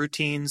that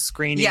routine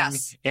screening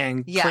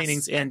and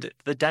cleanings. And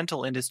the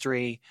dental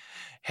industry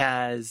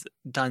has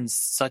done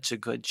such a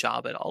good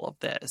job at all of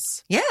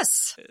this.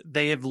 Yes.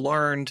 They have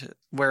learned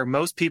where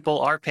most people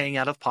are paying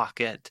out of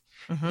pocket.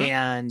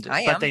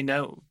 Mm-hmm. But they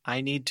know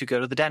I need to go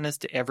to the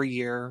dentist every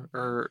year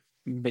or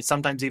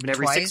sometimes even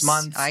every 6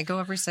 months. I go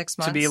every 6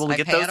 months. To be able to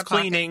get those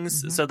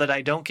cleanings so that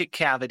I don't get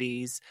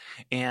cavities.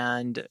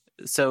 And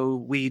so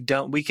we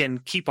can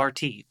keep our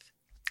teeth.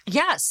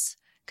 Yes.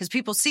 Because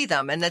people see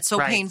them and that's so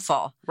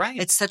painful. Right.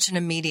 It's such an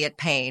immediate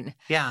pain.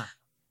 Yeah.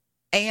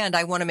 And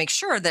I want to make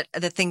sure that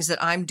the things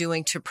that I'm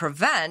doing to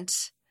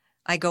prevent,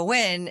 I go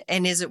in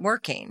and is it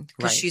working?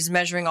 Because she's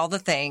measuring all the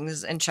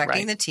things and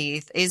checking the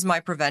teeth. Is my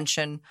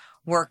prevention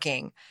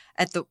working?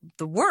 At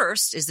the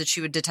worst is that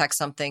she would detect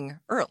something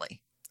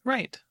early.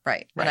 Right.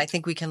 And I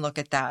think we can look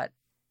at that,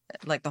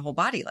 like the whole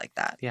body like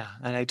that. Yeah.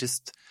 And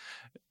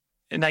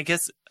I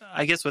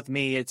guess with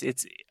me,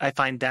 it's I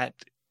find that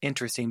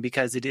interesting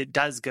because it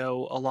does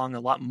go along a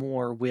lot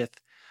more with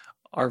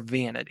our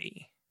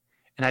vanity.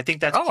 And I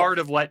think that's part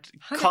of what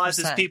 100%.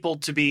 Causes people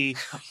to be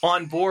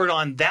on board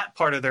on that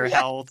part of their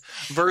health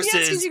versus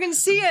because you can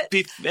see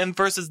it. And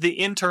versus the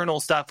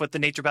internal stuff with the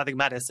naturopathic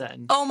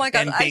medicine. Oh my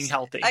God. And being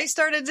healthy. I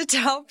started to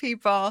tell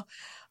people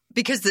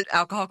because the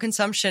alcohol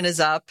consumption is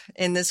up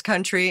in this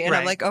country. And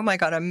I'm like, oh my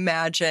God,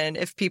 imagine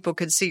if people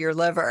could see your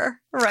liver,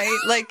 right?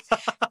 Like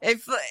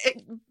if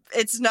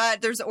it's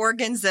not, there's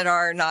organs that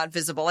are not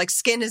visible, like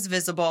skin is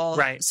visible.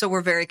 Right. So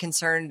we're very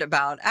concerned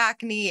about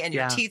acne and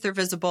your teeth are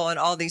visible and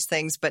all these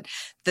things. But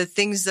the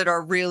things that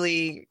are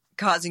really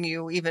causing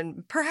you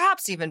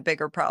perhaps even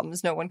bigger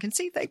problems, no one can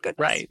see, thank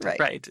goodness.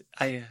 Right.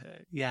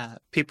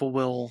 People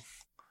will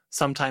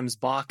sometimes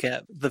balk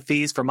at the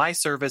fees for my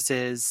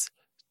services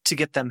to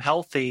get them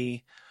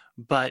healthy,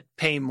 but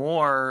pay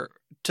more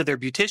to their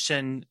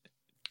beautician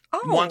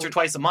once or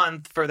twice a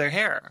month for their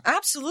hair.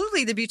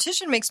 Absolutely. The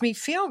beautician makes me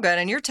feel good,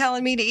 and you're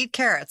telling me to eat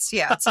carrots.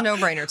 Yeah, it's a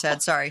no-brainer,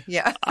 Ted. Sorry.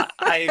 Yeah.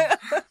 I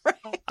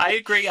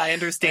agree. I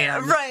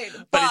understand. Right.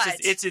 But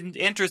it's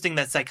interesting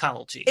that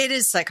psychology. It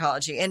is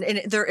psychology,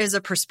 and there is a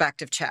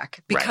perspective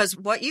check. Because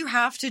what you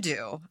have to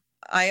do,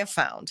 I have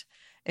found,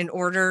 in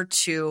order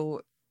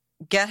to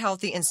get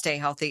healthy and stay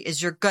healthy,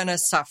 is you're going to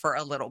suffer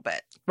a little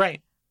bit.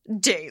 Right.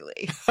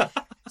 Daily.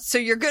 So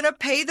you're going to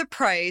pay the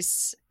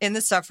price in the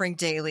suffering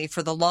daily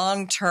for the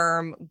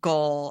long-term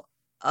goal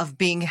of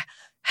being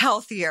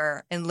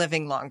healthier and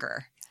living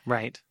longer.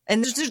 Right.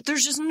 And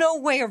there's just no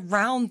way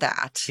around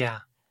that. Yeah.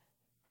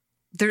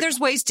 There's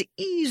ways to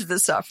ease the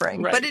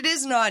suffering, but it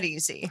is not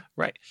easy.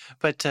 Right.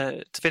 But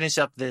to finish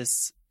up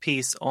this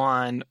piece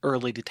on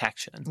early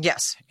detection.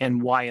 Yes.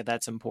 And why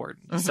that's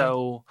important. Mm-hmm.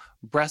 So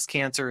breast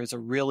cancer is a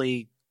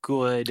really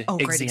good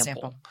great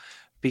example.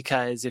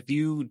 Because if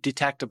you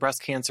detect a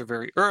breast cancer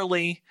very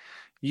early,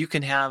 you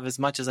can have as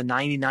much as a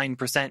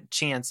 99%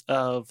 chance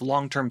of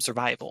long-term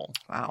survival.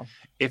 Wow.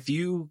 If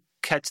you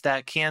catch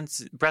that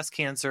breast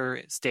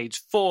cancer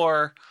stage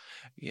 4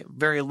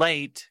 very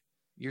late,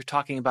 you're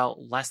talking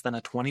about less than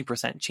a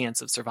 20%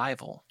 chance of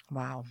survival.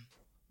 Wow.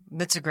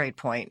 That's a great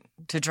point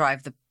to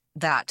drive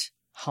that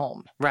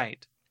home.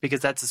 Right. Because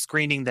that's a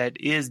screening that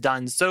is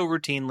done so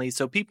routinely,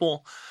 so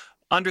people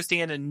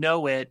understand and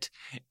know it.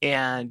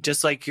 And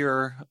just like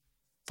you're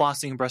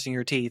flossing and brushing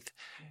your teeth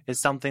is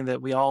something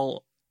that we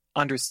all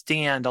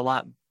understand a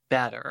lot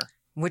better.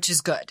 Which is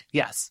good.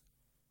 Yes.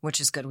 Which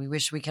is good. We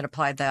wish we could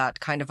apply that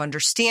kind of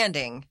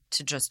understanding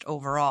to just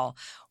overall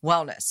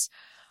wellness.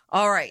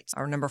 All right.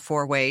 Our number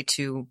 4 way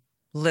to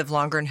live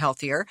longer and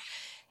healthier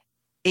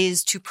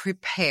is to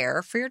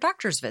prepare for your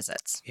doctor's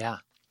visits. Yeah.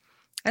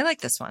 I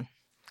like this one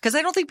because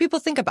I don't think people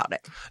think about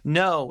it.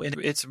 No,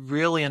 it's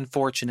really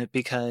unfortunate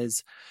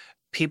because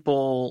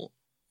people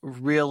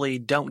really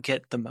don't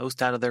get the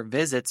most out of their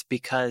visits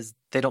because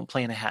they don't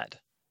plan ahead.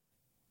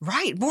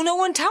 Right. Well, no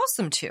one tells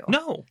them to.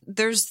 No.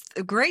 There's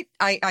great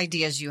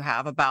ideas you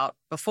have about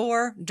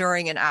before,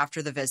 during, and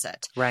after the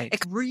visit. Right.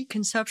 It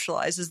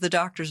reconceptualizes the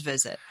doctor's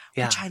visit,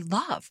 which I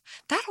love.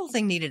 That whole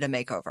thing needed a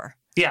makeover.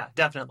 Yeah,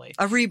 definitely.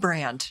 A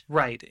rebrand.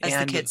 Right. As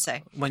the kids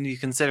say. When you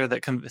consider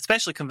that,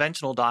 especially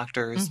conventional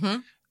doctors,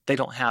 they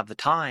don't have the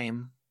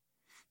time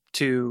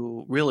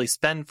to really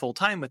spend full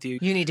time with you.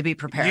 You need to be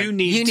prepared. You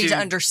need to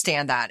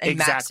understand that and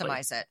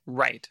maximize it.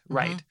 Right.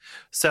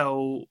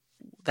 So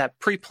that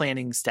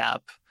pre-planning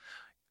step,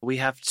 we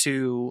have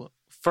to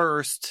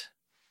first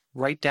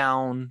write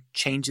down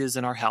changes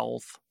in our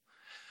health,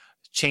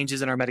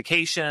 changes in our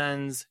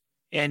medications,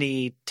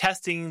 any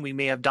testing we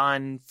may have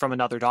done from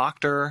another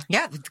doctor.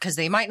 Yeah, because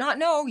they might not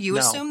know. You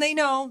assume they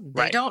know.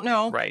 They don't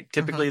know. Right.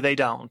 Typically, they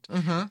don't.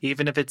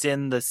 Even if it's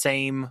in the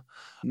same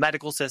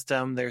medical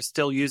system, they're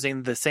still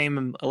using the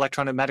same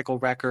electronic medical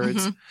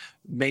records.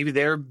 Maybe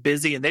they're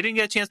busy and they didn't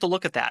get a chance to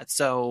look at that.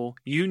 So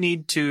you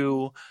need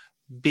to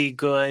be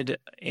good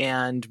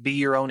and be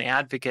your own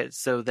advocate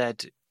so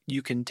that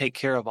you can take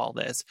care of all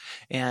this.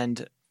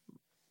 And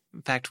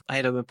in fact, I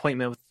had an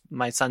appointment with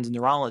my son's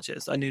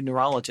neurologist, a new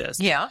neurologist.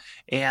 Yeah.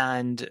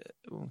 And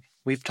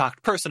we've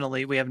talked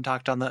personally. We haven't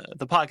talked on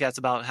the podcast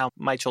about how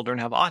my children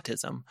have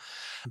autism.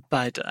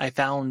 But I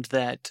found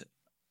that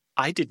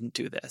I didn't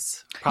do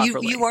this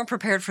properly. You weren't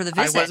prepared for the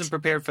visit. I wasn't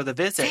prepared for the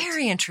visit.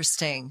 Very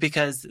interesting.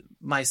 Because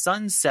my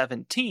son's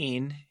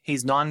 17,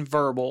 he's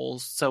nonverbal,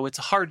 so it's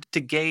hard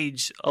to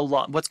gauge a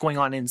lot what's going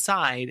on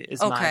inside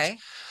as much.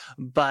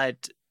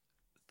 But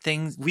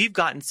we've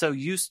gotten so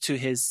used to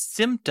his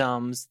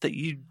symptoms that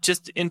you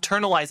just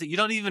internalize it. You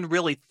don't even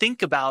really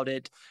think about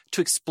it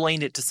to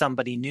explain it to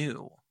somebody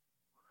new.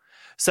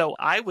 So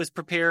I was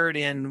prepared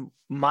in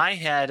my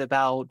head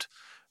about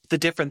the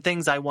different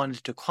things I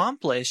wanted to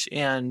accomplish,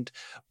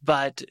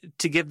 but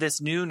to give this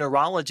new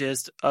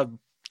neurologist a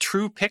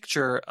true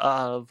picture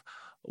of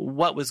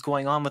what was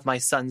going on with my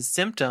son's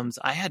symptoms,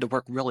 I had to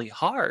work really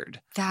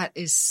hard. That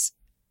is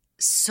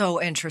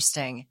so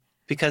interesting.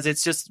 Because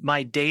it's just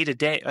my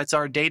day-to-day. It's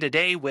our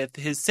day-to-day with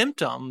his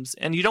symptoms,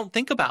 and you don't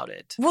think about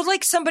it. Well,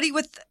 like somebody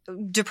with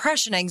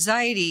depression,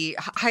 anxiety,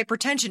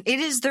 hypertension, it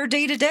is their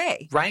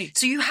day-to-day. Right.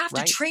 So you have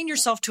to train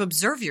yourself to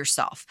observe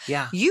yourself.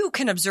 Yeah. You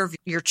can observe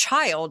your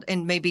child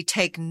and maybe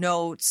take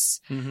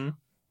notes. Mm-hmm.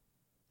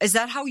 Is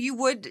that how you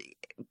would?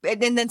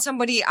 And then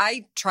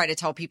I try to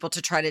tell people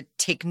to try to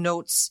take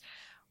notes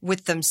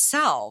with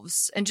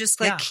themselves and just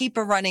keep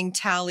a running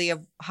tally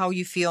of how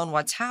you feel and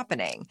what's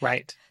happening.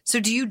 Right. So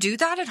do you do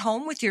that at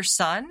home with your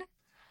son?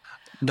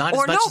 Not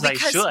as much as I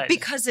should.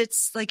 Because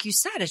it's, like you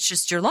said, it's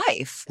just your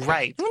life.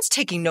 Right. No one's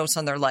taking notes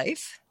on their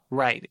life.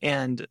 Right.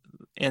 And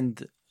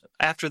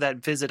after that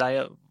visit,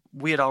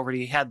 we had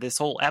already had this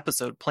whole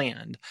episode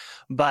planned,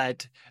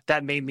 but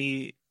that made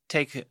me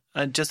take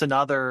just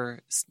another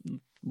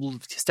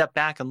step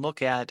back and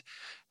look at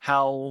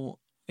how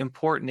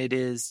important it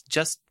is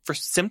just for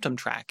symptom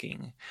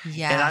tracking.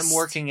 Yes. And I'm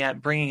working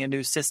at bringing a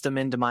new system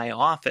into my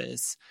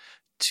office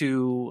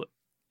to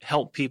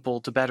help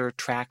people to better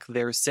track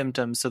their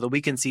symptoms so that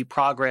we can see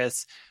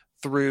progress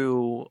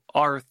through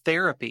our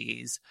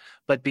therapies,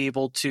 but be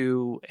able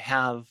to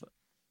have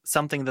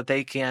something that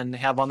they can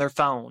have on their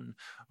phone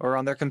or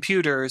on their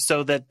computer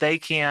so that they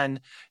can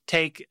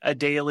take a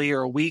daily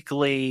or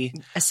weekly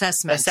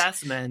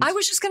assessment. I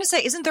was just going to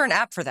say, isn't there an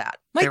app for that?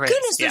 My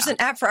goodness, there's an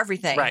app for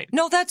everything. Right.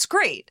 No, that's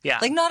great. Yeah.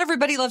 Like not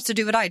everybody loves to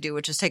do what I do,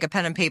 which is take a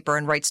pen and paper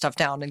and write stuff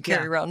down and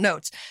carry around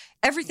notes.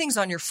 Everything's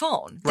on your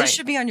phone. This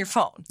should be on your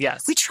phone.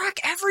 Yes. We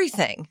track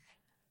everything,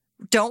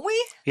 don't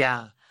we?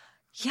 Yeah.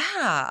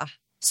 Yeah.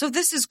 So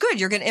this is good.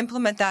 You're going to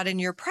implement that in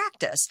your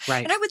practice.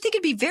 Right. And I would think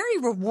it'd be very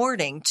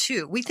rewarding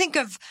too. We think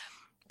of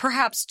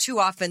perhaps too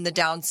often the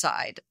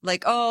downside,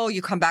 like, oh,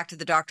 you come back to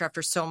the doctor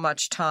after so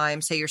much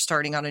time. Say you're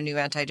starting on a new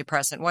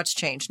antidepressant. What's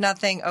changed?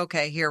 Nothing.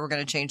 Okay, here we're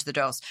going to change the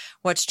dose.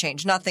 What's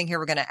changed? Nothing. Here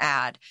we're going to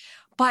add.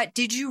 But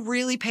did you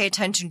really pay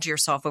attention to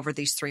yourself over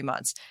these 3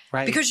 months?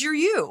 Right. Because you're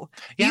you.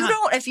 Yeah. You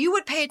don't. If you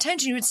would pay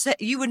attention,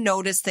 you would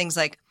notice things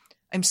like,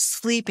 I'm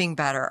sleeping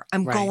better.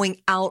 I'm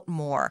going out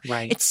more.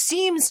 Right. It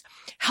seems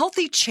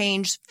healthy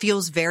change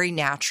feels very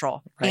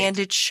natural, and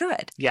it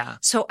should. Yeah.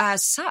 So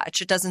as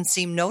such, it doesn't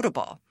seem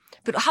notable.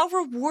 But how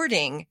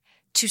rewarding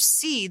to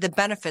see the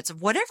benefits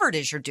of whatever it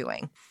is you're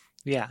doing.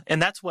 Yeah.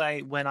 And that's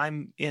why when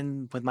I'm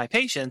in with my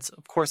patients,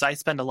 of course, I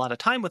spend a lot of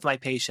time with my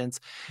patients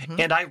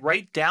and I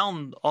write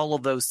down all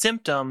of those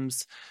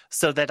symptoms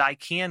so that I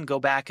can go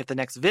back at the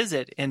next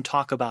visit and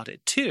talk about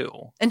it too.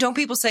 And don't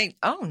people say,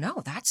 oh,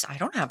 no, I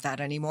don't have that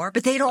anymore.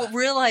 But they don't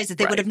realize that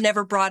they would have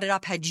never brought it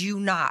up had you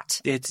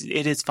not. It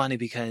is funny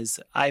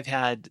because I've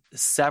had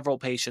several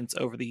patients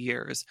over the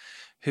years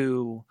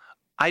who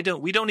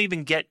we don't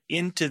even get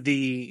into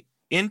the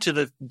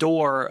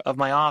door of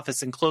my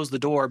office and close the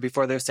door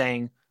before they're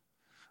saying,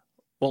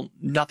 well,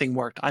 nothing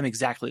worked. I'm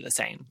exactly the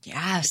same.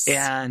 Yes.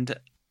 And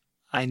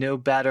I know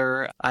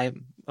better.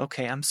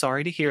 I'm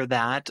sorry to hear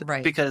that.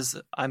 Right. Because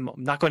I'm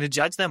not going to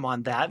judge them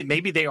on that.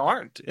 Maybe they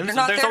aren't. And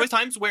there's always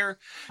times where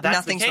that's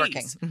nothing's the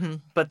case. Working. Mm-hmm.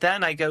 But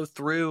then I go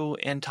through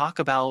and talk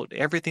about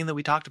everything that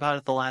we talked about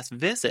at the last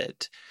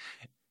visit.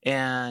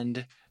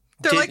 And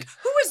they're like,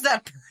 who is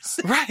that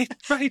person? Right.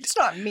 It's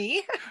not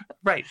me.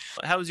 Right.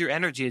 How's your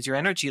energy? Is your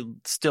energy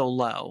still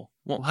low?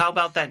 Well, how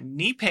about that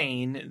knee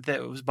pain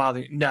that was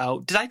bothering you?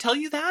 No. Did I tell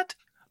you that?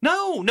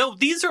 No,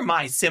 these are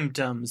my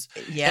symptoms.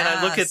 Yes. And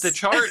I look at the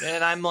chart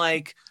and I'm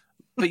like,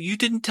 but you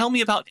didn't tell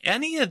me about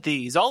any of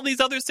these. All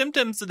these other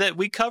symptoms that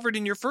we covered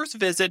in your first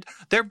visit,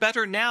 they're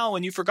better now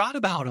and you forgot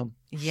about them.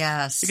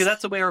 Yes. Because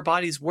that's the way our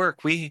bodies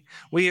work. We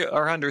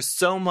are under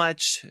so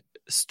much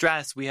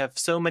stress. We have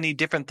so many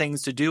different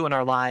things to do in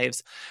our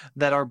lives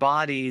that our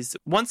bodies,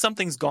 once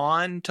something's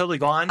gone, totally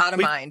gone. Out of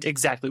mind.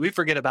 Exactly. We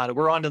forget about it.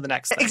 We're on to the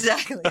next thing.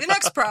 Exactly. The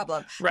next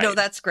problem. Right. No,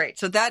 that's great.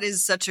 So that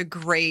is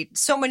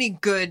so many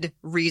good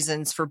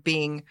reasons for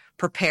being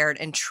prepared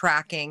and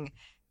tracking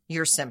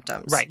your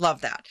symptoms. Right.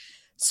 Love that.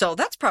 So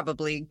that's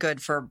probably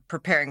good for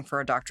preparing for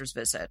a doctor's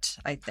visit,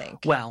 I think.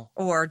 Well.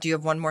 Or do you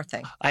have one more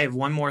thing? I have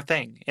one more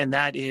thing, and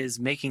that is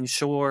making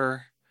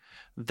sure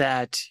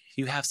that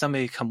you have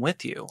somebody come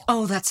with you.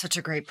 Oh, that's such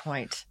a great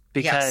point.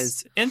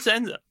 Because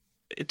and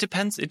it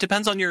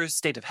depends on your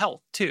state of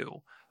health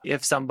too.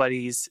 If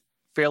somebody's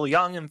fairly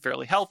young and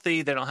fairly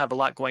healthy, they don't have a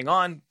lot going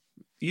on,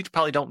 you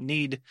probably don't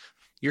need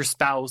your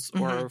spouse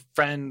or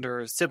friend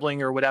or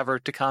sibling or whatever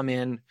to come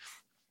in.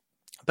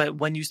 But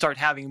when you start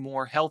having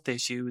more health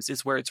issues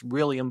is where it's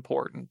really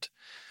important,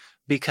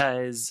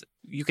 because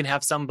you can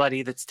have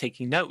somebody that's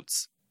taking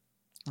notes.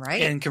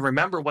 Right. And can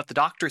remember what the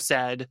doctor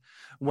said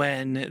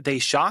when they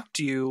shocked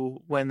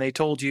you, when they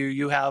told you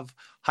you have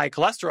high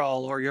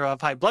cholesterol or you have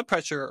high blood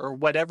pressure or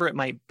whatever it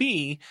might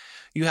be.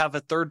 You have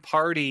a third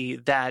party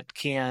that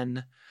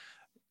can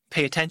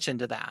pay attention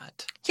to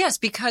that. Yes,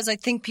 because I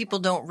think people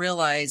don't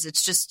realize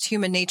it's just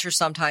human nature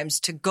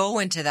sometimes to go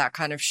into that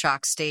kind of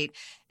shock state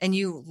and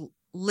you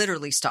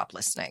literally stop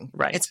listening.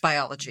 Right. It's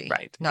biology,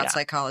 not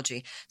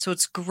psychology. So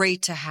it's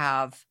great to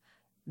have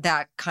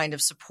that kind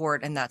of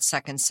support and that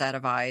second set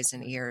of eyes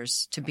and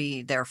ears to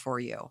be there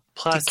for you,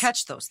 plus, to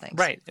catch those things.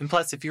 Right. And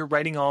plus, if you're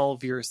writing all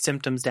of your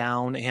symptoms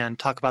down and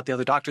talk about the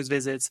other doctor's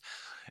visits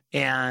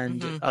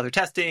and other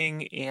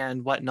testing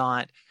and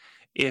whatnot,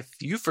 if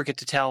you forget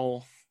to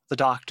tell the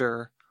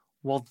doctor,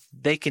 well,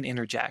 they can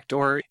interject.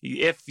 Or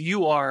if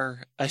you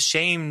are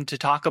ashamed to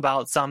talk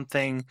about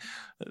something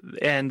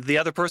and the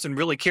other person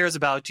really cares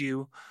about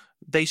you,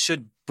 they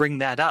should bring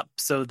that up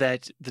so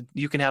that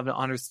you can have an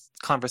honest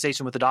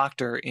conversation with the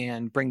doctor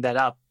and bring that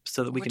up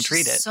so that we can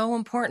treat it. It's so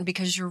important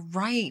because you're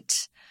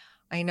right.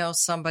 I know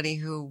somebody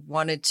who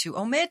wanted to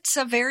omit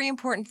a very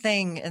important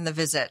thing in the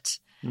visit,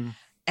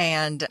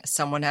 and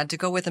someone had to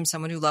go with them,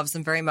 someone who loves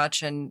them very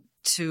much, and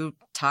to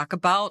talk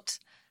about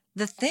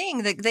the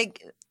thing that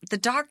the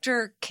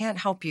doctor can't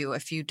help you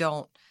if you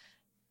don't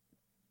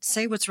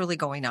say what's really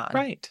going on.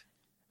 Right.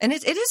 And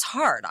it is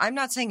hard. I'm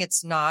not saying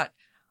it's not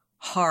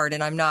hard,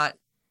 and I'm not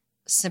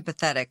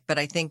sympathetic, but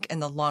I think in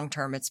the long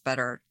term, it's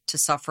better to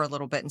suffer a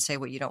little bit and say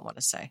what you don't want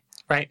to say.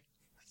 Right.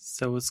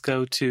 So let's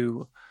go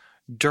to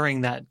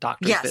during that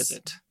doctor's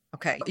visit.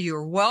 Okay.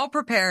 You're well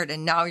prepared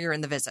and now you're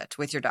in the visit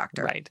with your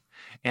doctor. Right.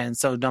 And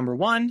so number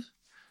one,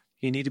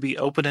 you need to be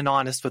open and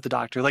honest with the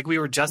doctor, like we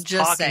were just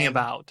talking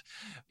about,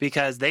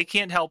 because they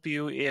can't help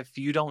you if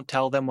you don't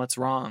tell them what's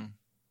wrong.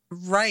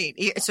 Right.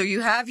 So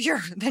you have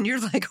then you're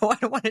like, oh, I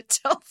don't want to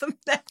tell them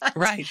that.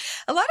 Right.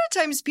 A lot of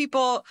times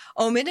people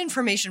omit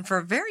information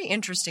for very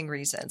interesting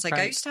reasons. Like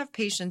I used to have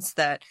patients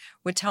that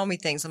would tell me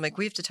things. I'm like,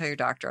 we have to tell your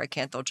doctor. I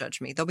can't. They'll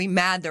judge me. They'll be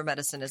mad their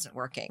medicine isn't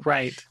working.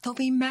 Right. They'll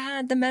be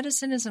mad the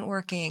medicine isn't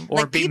working.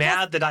 Or be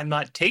mad that I'm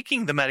not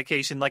taking the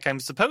medication like I'm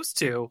supposed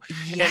to.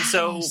 Yes. And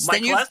so my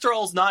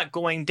cholesterol's not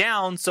going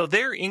down, so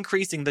they're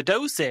increasing the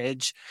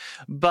dosage,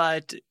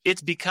 but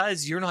it's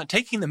because you're not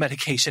taking the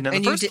medication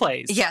in the first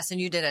place. Yes,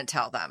 and you didn't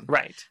tell them.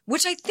 Right.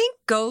 Which I think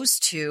goes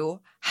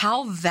to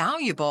how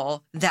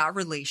valuable that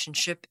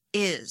relationship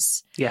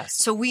is. Yes.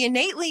 So we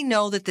innately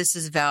know that this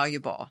is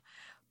valuable,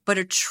 but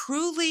a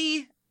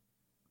truly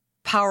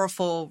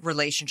powerful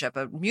relationship,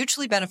 a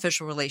mutually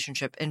beneficial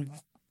relationship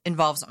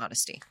involves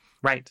honesty.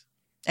 Right.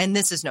 And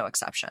this is no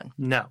exception.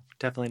 No,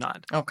 definitely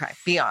not. Okay.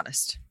 Be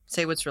honest.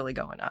 Say what's really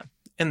going on.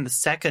 And the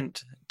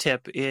second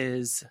tip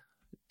is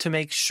to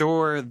make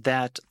sure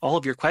that all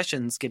of your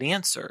questions get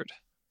answered.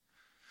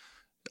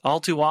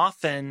 All too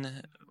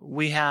often,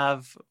 we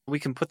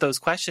can put those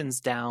questions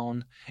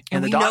down,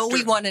 and we the doctor, know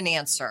we want an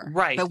answer,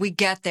 right? But we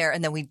get there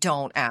and then we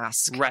don't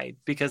ask, right?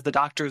 Because the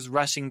doctor's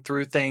rushing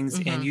through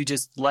things, and you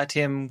just let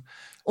him.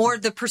 Or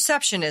the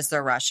perception is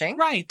they're rushing,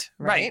 right?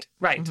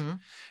 Mm-hmm.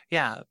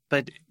 Yeah,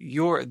 but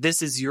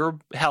this is your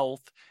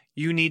health.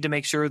 You need to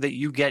make sure that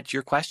you get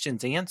your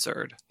questions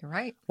answered,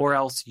 right? Or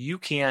else you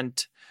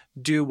can't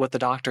do what the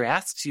doctor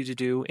asks you to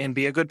do and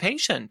be a good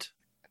patient.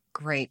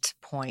 Great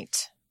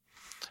point.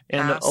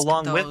 And ask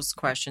along those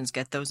questions,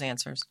 get those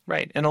answers.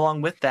 Right. And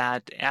along with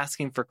that,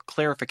 asking for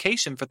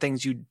clarification for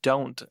things you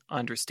don't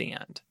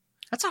understand.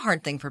 That's a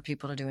hard thing for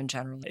people to do in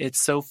general.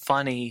 It's so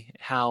funny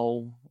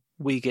how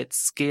we get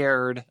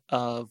scared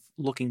of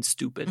looking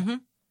stupid.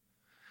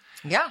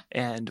 Mm-hmm. Yeah.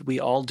 And we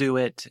all do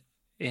it.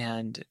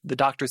 And the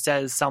doctor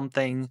says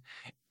something,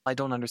 I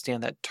don't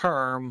understand that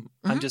term.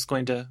 I'm just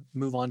going to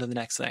move on to the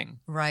next thing.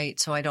 Right.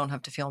 So I don't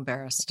have to feel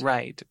embarrassed.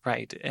 Right.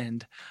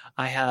 And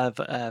I have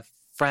a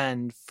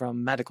friend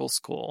from medical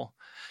school,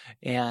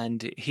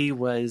 and he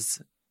was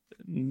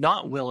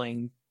not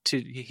willing to,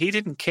 he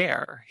didn't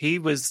care. He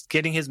was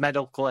getting his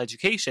medical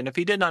education. If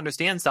he didn't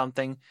understand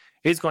something,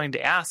 he's going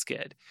to ask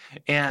it.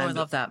 And I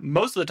love that.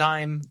 Most of the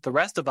time, the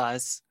rest of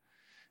us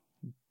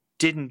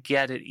didn't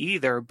get it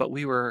either, but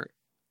we were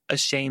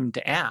ashamed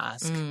to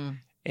ask.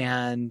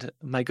 And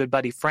my good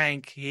buddy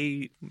Frank,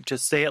 he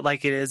just say it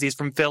like it is. He's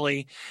from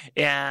Philly,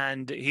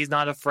 and he's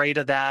not afraid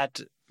of that.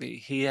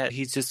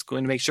 He's just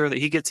going to make sure that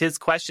he gets his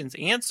questions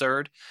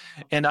answered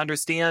and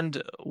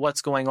understand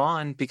what's going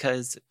on,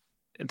 because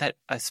that,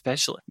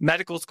 especially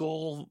medical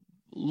school,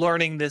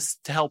 learning this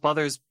to help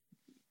others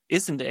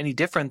isn't any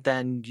different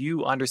than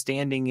you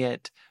understanding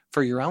it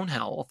for your own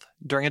health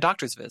during a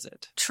doctor's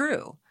visit.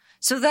 True.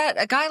 So that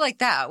a guy like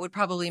that would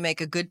probably make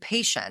a good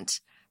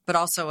patient, but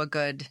also a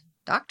good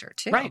doctor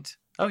too. Right.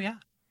 Oh, yeah.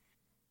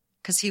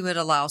 Because he would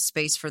allow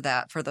space for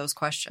those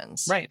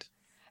questions. Right.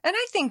 And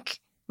I think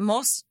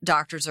most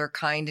doctors are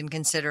kind and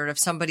considerate. If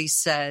somebody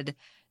said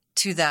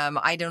to them,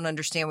 I don't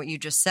understand what you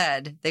just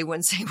said, they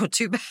wouldn't say, well,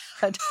 too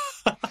bad.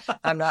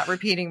 I'm not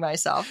repeating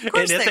myself. Of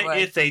course and they would.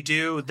 If they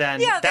do,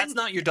 then that's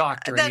not your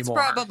doctor that's anymore.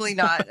 That's probably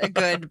not a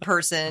good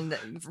person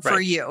for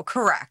Right. you.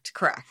 Correct.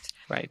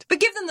 Right. But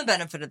give them the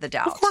benefit of the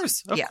doubt. Of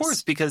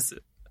course, because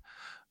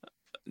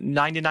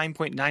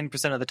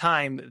 99.9% of the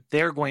time,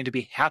 they're going to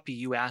be happy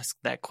you asked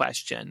that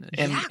question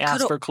and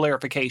ask for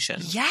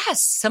clarification.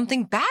 Yes,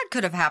 something bad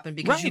could have happened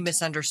because you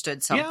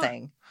misunderstood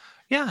something.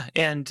 Yeah,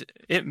 and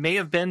it may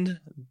have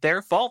been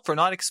their fault for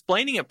not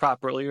explaining it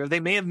properly, or they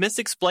may have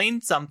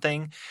misexplained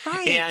something.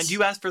 Right. And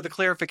you ask for the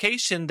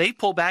clarification, they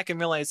pull back and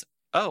realize,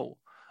 oh,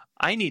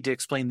 I need to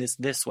explain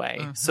this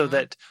way so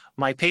that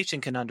my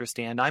patient can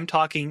understand. I'm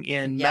talking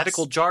in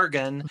medical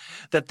jargon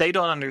that they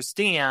don't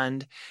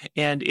understand.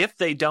 And if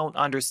they don't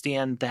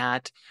understand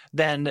that,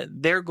 then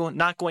they're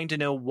not going to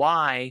know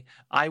why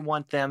I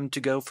want them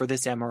to go for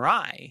this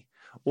MRI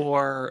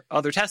or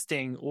other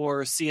testing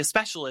or see a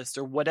specialist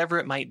or whatever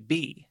it might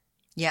be.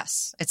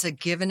 Yes. It's a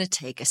give and a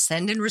take, a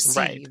send and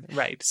receive.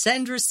 Right.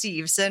 Send,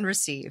 receive.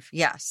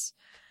 Yes.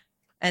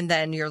 And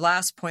then your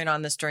last point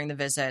on this during the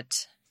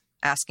visit,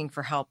 asking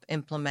for help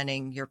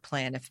implementing your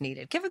plan if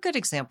needed. Give a good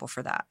example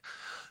for that.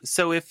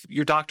 So if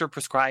your doctor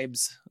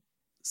prescribes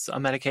a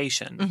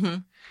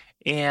medication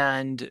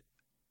and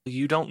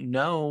you don't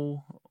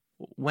know,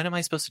 when am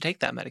I supposed to take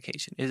that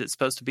medication? Is it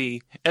supposed to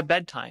be at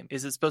bedtime?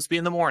 Is it supposed to be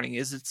in the morning?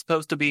 Is it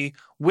supposed to be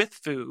with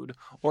food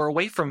or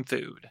away from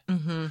food?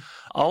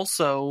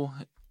 Also,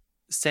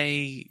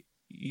 say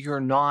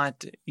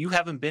you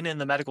haven't been in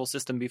the medical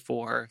system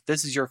before.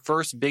 This is your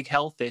first big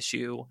health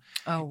issue.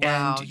 Oh,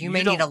 wow. You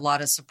may need a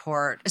lot of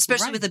support,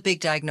 especially with a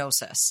big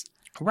diagnosis.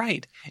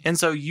 Right. And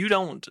so you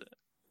don't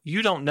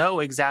know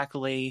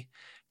exactly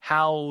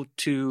how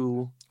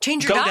to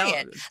change your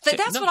diet.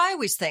 That's what I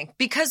always think,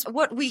 because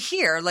what we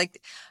hear,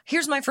 like,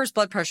 here's my first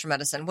blood pressure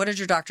medicine. What did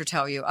your doctor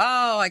tell you?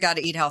 Oh, I got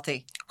to eat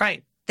healthy.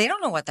 Right. They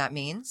don't know what that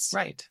means.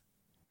 Right.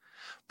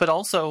 But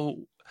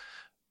also,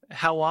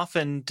 how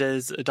often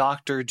does a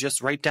doctor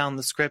just write down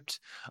the script,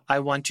 I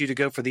want you to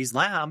go for these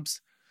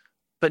labs,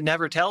 but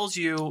never tells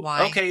you,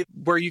 okay,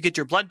 where you get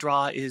your blood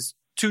draw is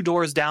 2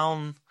 doors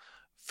down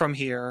from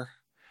here,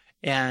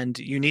 and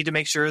you need to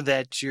make sure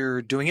that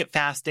you're doing it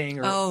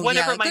fasting or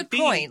whatever it might be.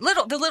 Good point.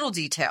 The little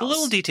details. The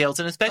little details,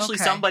 and especially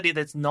somebody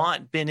that's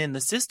not been in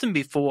the system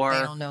before.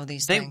 They don't know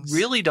these things. They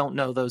really don't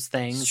know those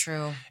things. It's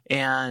true.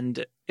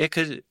 And it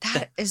could...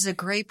 That is a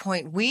great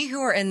point. We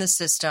who are in the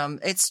system,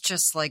 it's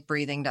just like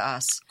breathing to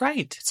us.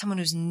 Right. Someone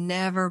who's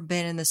never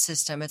been in the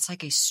system, it's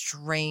like a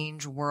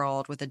strange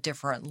world with a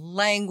different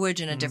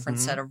language and a different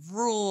set of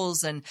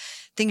rules and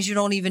things you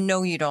don't even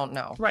know you don't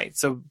know. Right.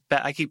 So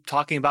I keep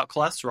talking about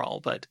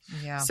cholesterol, but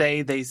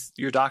say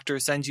your doctor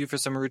sends you for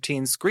some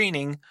routine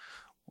screening.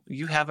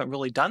 You haven't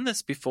really done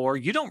this before.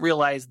 You don't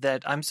realize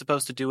that I'm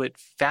supposed to do it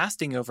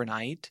fasting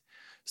overnight.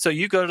 So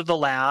you go to the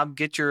lab,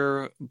 get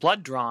your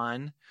blood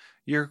drawn.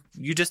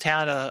 You just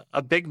had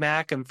a Big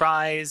Mac and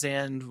fries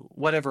and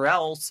whatever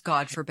else.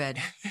 God forbid.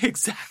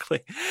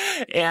 Exactly.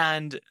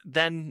 And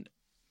then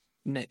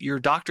your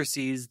doctor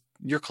sees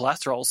your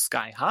cholesterol's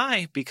sky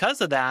high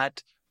because of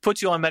that,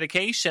 puts you on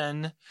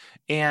medication,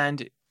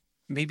 and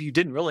maybe you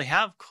didn't really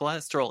have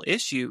cholesterol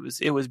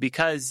issues. It was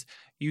because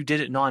you did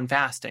it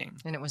non-fasting.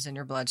 And it was in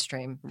your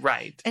bloodstream.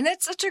 Right. And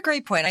that's such a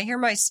great point. I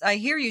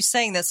hear you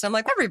saying this, and I'm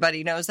like,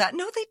 everybody knows that.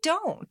 No, they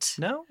don't.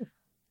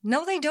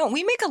 No, they don't.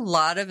 We make a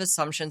lot of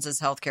assumptions as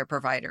healthcare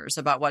providers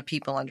about what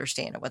people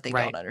understand and what they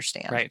don't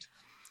understand. Right.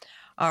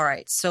 All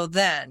right. So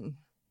then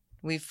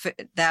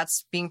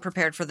that's being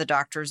prepared for the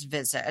doctor's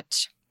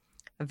visit,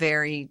 a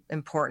very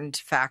important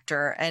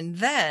factor. And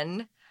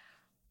then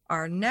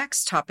our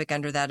next topic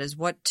under that is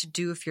what to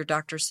do if your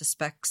doctor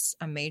suspects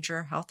a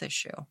major health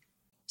issue.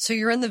 So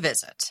you're in the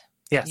visit.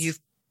 Yes.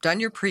 You've done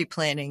your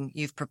pre-planning.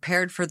 You've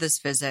prepared for this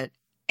visit,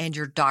 and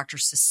your doctor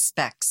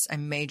suspects a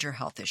major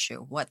health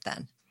issue. What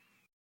then?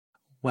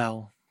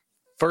 Well,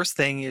 first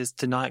thing is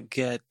to not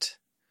get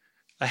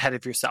ahead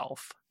of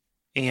yourself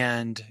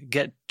and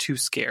get too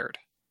scared,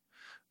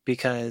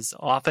 because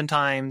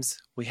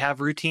oftentimes we have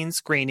routine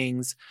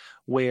screenings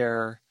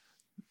where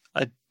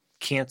a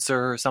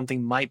cancer or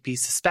something might be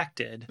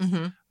suspected,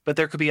 but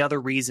there could be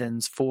other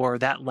reasons for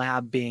that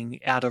lab being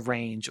out of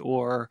range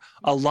or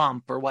a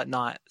lump or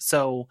whatnot.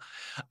 So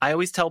I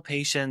always tell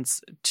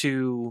patients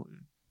to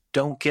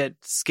don't get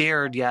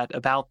scared yet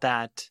about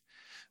that.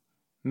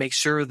 Make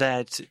sure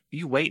that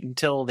you wait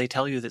until they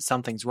tell you that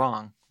something's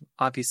wrong.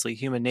 Obviously,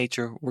 human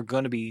nature, we're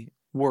going to be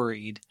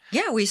worried.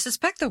 Yeah, we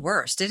suspect the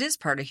worst. It is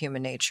part of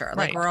human nature.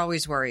 Like, we're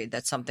always worried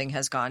that something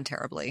has gone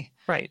terribly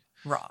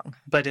wrong.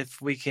 But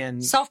if we can...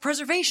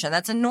 Self-preservation,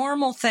 that's a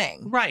normal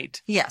thing.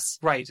 Right. Yes.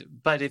 Right.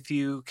 But if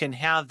you can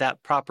have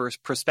that proper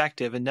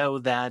perspective and know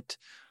that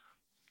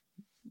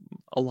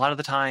a lot of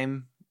the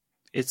time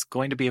it's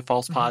going to be a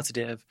false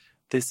positive,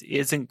 this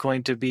isn't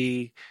going to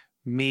be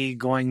me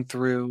going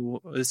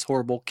through this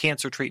horrible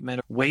cancer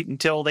treatment. Wait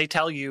until they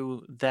tell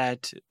you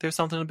that there's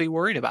something to be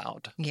worried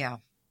about. Yeah.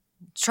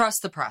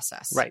 Trust the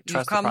process. Right.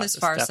 You've come this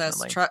far,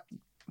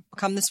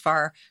 come this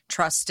far,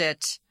 trust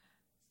it.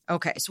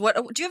 Okay. So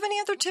do you have any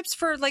other tips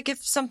for like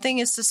if something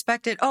is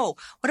suspected? Oh,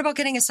 what about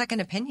getting a second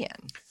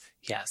opinion?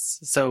 Yes.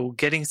 So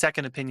getting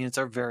second opinions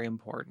are very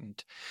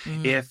important.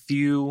 If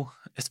you,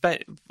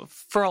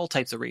 for all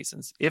types of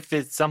reasons, if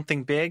it's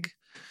something big,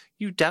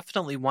 you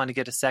definitely want to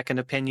get a second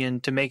opinion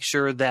to make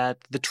sure that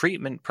the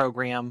treatment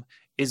program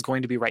is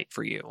going to be right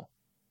for you.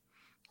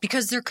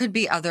 Because there could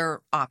be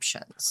other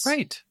options.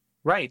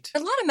 Right. A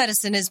lot of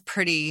medicine is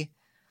pretty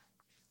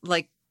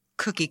like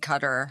cookie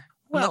cutter.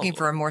 I'm looking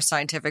for a more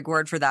scientific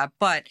word for that,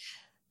 but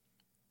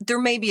there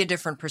may be a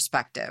different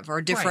perspective or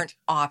a different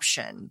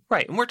option.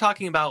 Right. And we're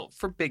talking about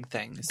for big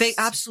things.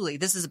 Absolutely.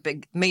 This is a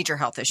big, major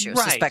health issue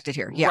suspected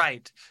here. Yeah.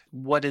 Right.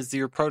 What is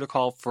your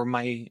protocol for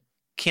my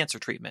cancer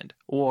treatment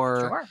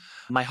or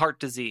my heart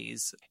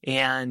disease?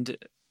 And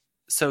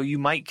so you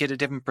might get a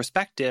different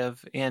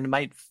perspective and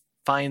might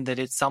find that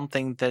it's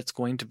something that's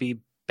going to be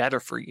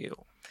better for you.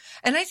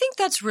 And I think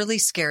that's really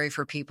scary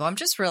for people. I'm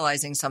just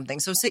realizing something.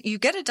 So you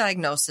get a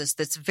diagnosis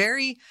that's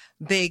very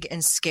big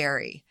and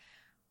scary.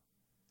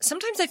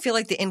 Sometimes I feel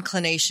like the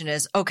inclination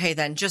is, okay,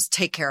 then just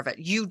take care of it.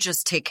 You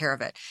just take care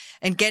of it.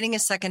 And getting a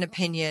second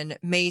opinion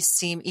may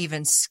seem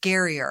even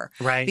scarier.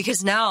 Right.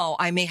 Because now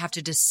I may have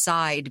to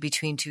decide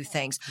between two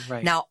things.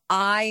 Right. Now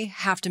I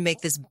have to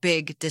make this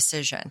big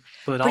decision.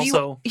 But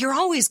also, you're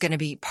always going to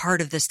be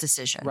part of this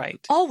decision. Right.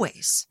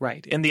 Always.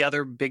 Right. And the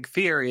other big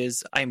fear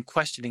is I'm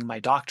questioning my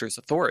doctor's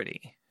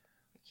authority.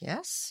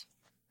 Yes.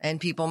 And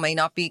people may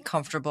not be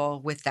comfortable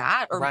with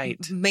that or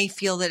may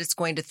feel that it's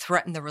going to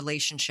threaten the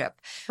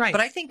relationship. Right. But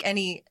I think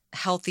any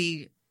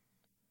healthy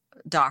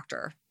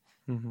doctor,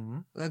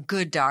 a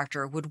good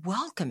doctor, would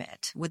welcome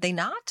it. Would they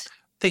not?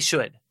 They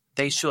should.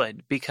 They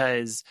should.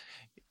 Because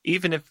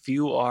even if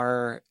you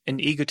are an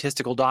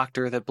egotistical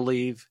doctor that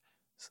believe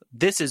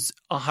this is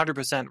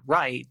 100%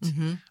 right,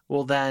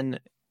 well,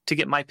 then to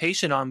get my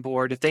patient on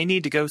board, if they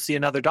need to go see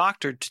another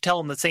doctor to tell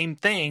them the same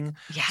thing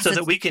so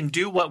that we can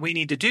do what we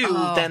need to do,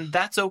 then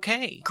that's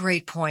okay.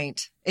 Great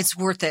point. It's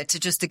worth it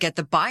to get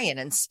the buy-in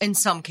in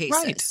some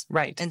cases.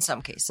 Right. In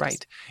some cases.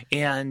 Right.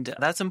 And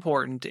that's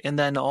important. And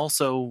then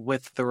also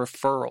with the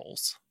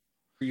referrals,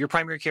 your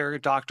primary care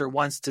doctor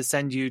wants to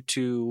send you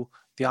to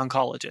the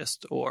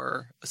oncologist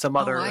or some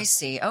other. Oh, I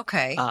see.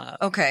 Okay.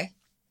 Okay.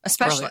 A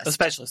specialist. A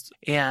specialist.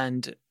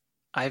 And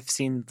I've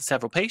seen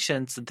several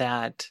patients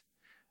that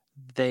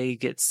they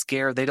get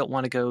scared. They don't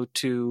want to go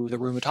to the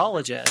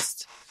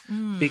rheumatologist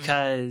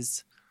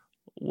because,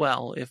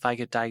 well, if I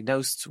get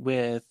diagnosed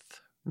with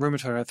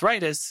rheumatoid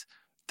arthritis,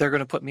 they're going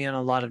to put me on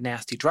a lot of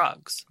nasty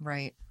drugs.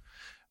 Right.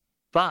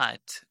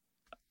 But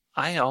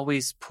I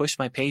always push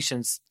my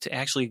patients to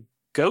actually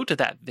go to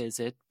that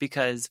visit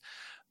because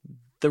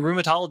the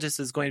rheumatologist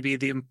is going to be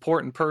the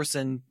important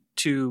person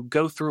to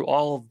go through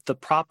all of the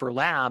proper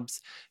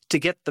labs to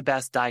get the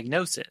best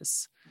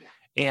diagnosis. Yeah.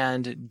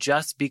 And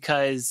just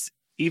because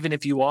even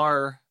if you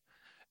are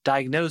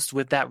diagnosed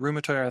with that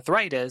rheumatoid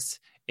arthritis,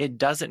 it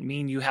doesn't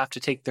mean you have to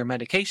take their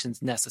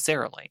medications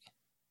necessarily.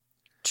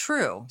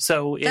 True.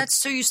 So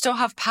you still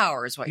have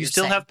power is what you're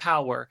saying. You still have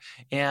power.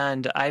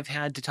 And I've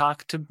had to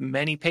talk to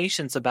many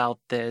patients about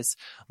this.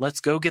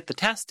 Let's go get the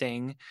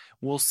testing.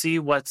 We'll see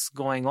what's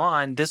going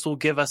on. This will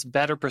give us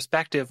better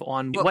perspective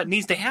on what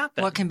needs to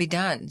happen. What can be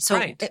done.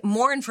 So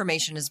more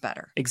information is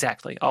better.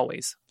 Exactly.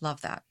 Always.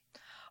 Love that.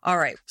 All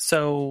right.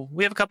 So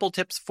we have a couple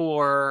tips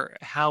for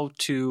how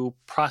to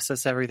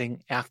process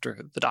everything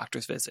after the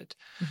doctor's visit.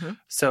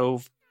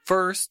 So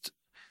first,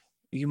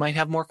 you might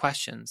have more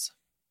questions.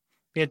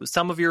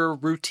 Some of your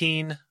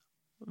routine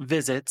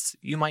visits,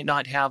 you might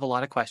not have a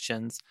lot of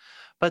questions,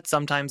 but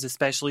sometimes,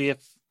 especially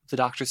if the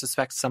doctor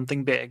suspects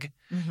something big,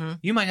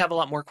 you might have a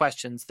lot more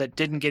questions that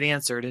didn't get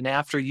answered. And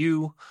after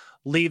you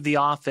leave the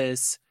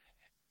office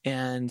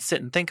and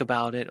sit and think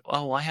about it,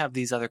 oh, I have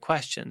these other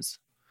questions.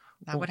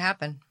 That would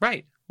happen.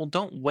 Right. Well,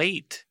 don't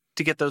wait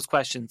to get those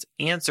questions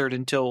answered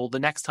until the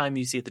next time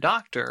you see the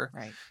doctor.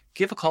 Right.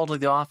 Give a call to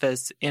the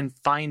office and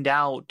find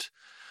out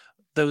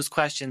those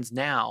questions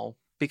now,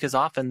 because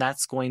often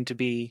that's going to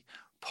be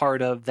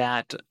part of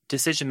that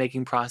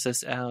decision-making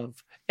process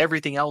of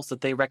everything else that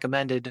they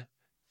recommended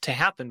to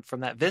happen from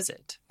that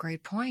visit.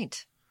 Great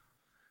point.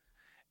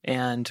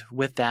 And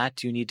with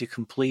that, you need to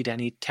complete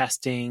any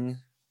testing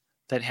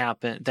that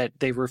happened that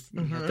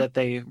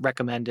they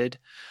recommended,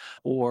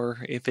 or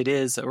if it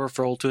is a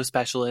referral to a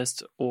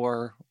specialist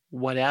or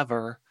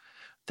whatever,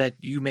 that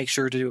you make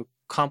sure to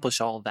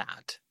accomplish all of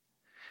that.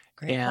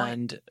 Great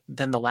and point.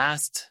 Then the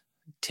last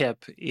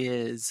tip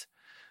is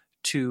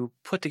to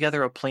put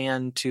together a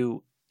plan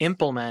to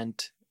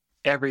implement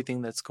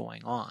everything that's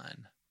going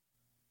on.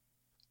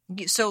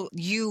 So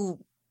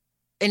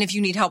and if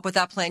you need help with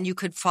that plan, you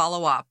could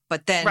follow up.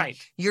 But then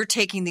you're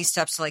taking these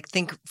steps to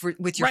think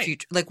with your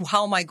future. Like,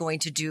 how am I going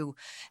to do?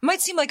 It might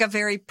seem like a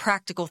very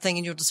practical thing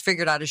and you'll just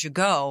figure it out as you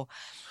go.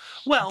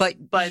 Well,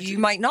 but you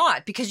might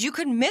not, because you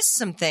could miss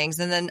some things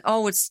and then,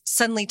 it's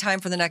suddenly time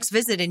for the next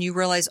visit and you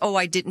realize,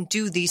 I didn't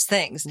do these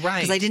things.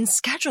 Right. Because I didn't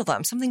schedule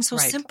them. Something so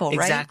simple,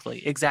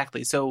 right?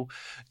 Exactly. So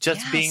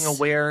just being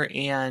aware,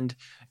 and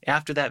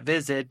after that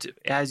visit,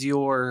 as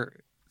you're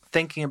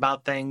thinking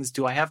about things,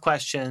 do I have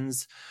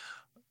questions?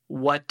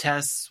 What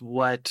tests,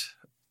 what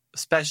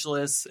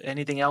specialists,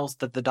 anything else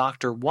that the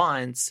doctor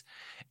wants,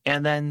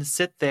 and then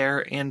sit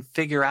there and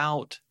figure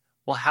out,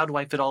 well, how do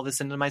I fit all this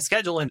into my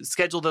schedule and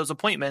schedule those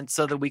appointments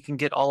so that we can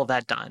get all of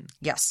that done?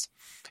 Yes.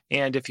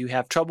 And if you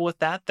have trouble with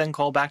that, then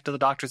call back to the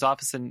doctor's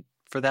office and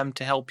for them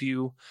to help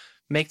you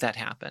make that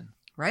happen.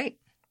 Right.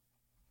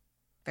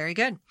 Very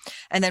good.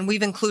 And then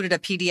we've included a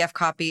PDF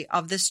copy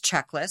of this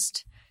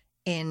checklist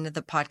in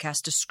the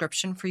podcast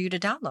description for you to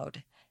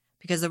download,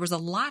 because there was a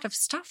lot of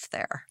stuff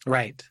there.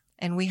 Right.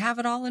 And we have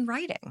it all in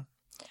writing.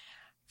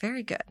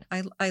 Very good.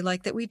 I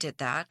like that we did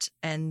that.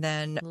 And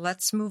then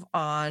let's move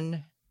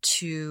on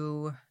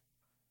to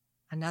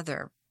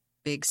another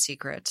big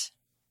secret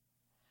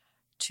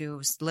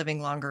to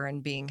living longer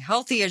and being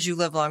healthy as you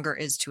live longer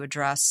is to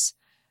address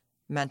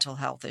mental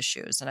health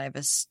issues. And I have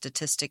a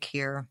statistic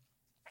here.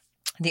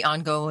 The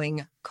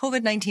ongoing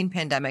COVID-19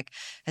 pandemic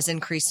has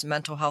increased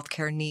mental health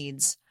care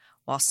needs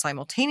while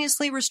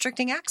simultaneously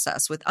restricting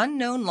access with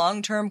unknown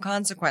long-term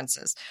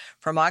consequences.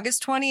 From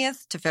August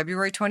 20th to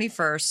February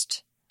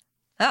 21st,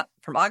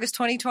 from August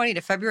 2020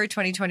 to February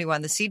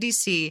 2021, the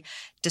CDC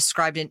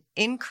described an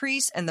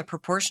increase in the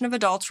proportion of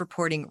adults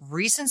reporting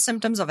recent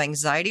symptoms of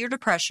anxiety or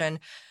depression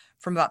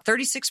from about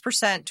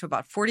 36% to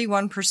about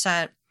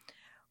 41%,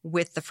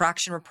 with the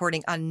fraction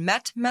reporting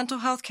unmet mental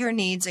health care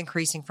needs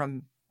increasing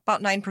from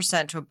about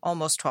 9% to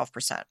almost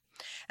 12%.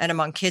 And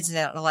among kids and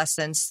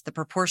adolescents, the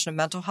proportion of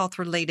mental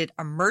health-related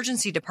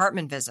emergency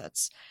department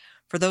visits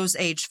for those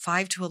aged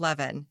 5 to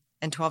 11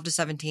 and 12 to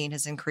 17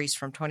 has increased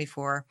from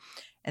 24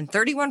 and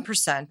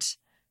 31%,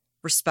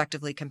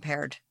 respectively,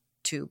 compared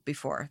to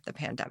before the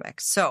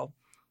pandemic. So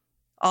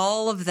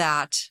all of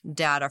that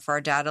data for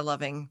our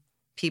data-loving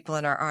people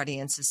in our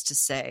audience is to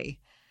say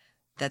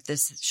that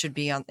this should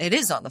be it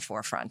is on the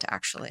forefront,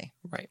 actually.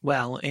 Right.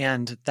 Well,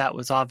 and that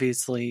was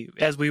obviously,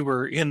 as we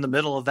were in the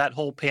middle of that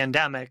whole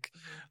pandemic,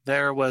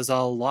 there was a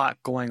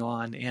lot going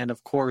on. And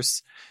of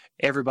course,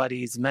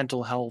 everybody's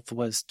mental health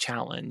was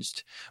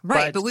challenged.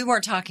 Right. But we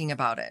weren't talking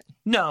about it.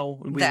 No,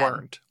 we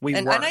weren't.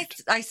 And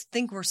I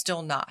think we're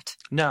still not.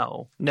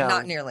 No.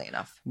 Not nearly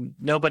enough.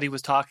 Nobody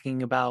was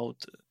talking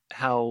about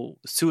how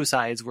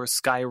suicides were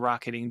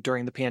skyrocketing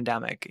during the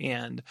pandemic,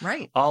 and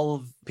all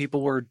of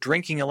people were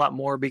drinking a lot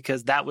more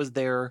because that was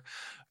their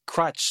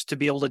crutch to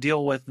be able to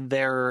deal with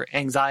their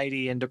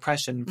anxiety and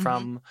depression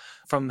from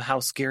how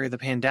scary the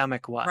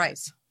pandemic was. Right.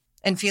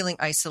 And feeling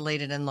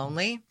isolated and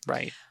lonely.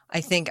 Right.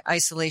 I think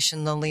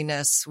isolation,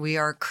 loneliness, we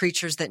are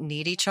creatures that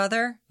need each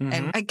other.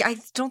 And I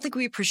don't think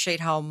we appreciate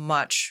how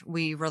much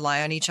we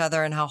rely on each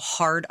other and how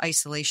hard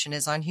isolation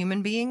is on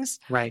human beings.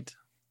 Right.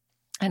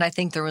 And I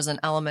think there was an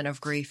element of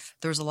grief.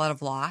 There was a lot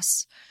of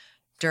loss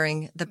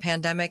during the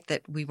pandemic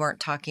that we weren't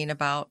talking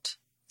about,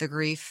 the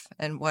grief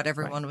and what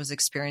everyone was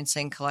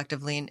experiencing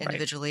collectively and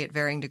individually at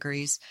varying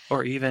degrees.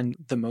 Or even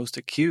the most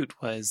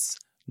acute was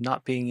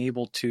not being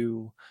able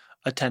to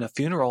attend a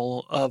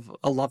funeral of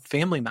a loved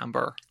family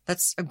member.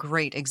 That's a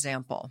great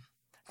example,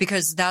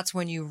 because that's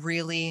when you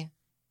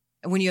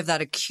have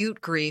that acute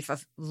grief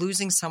of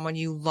losing someone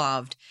you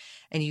loved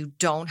and you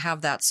don't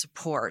have that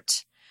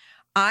support.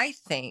 I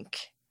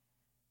think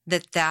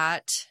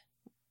that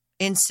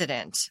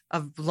incident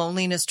of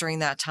loneliness during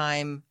that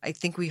time, I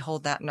think we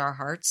hold that in our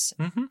hearts.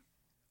 And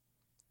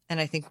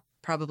I think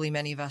probably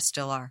many of us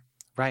still are.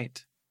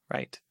 Right.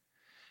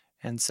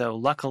 And so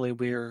luckily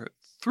we're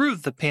through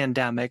the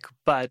pandemic,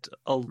 but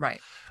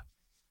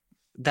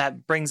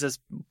that brings us,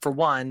 for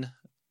one,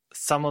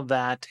 some of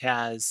that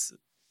has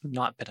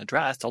not been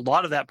addressed. A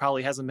lot of that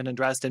probably hasn't been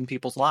addressed in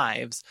people's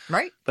lives.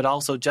 Right. But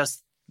also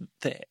just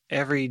the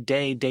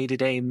everyday,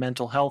 day-to-day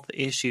mental health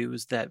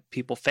issues that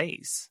people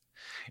face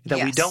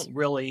that we don't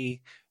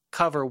really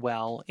cover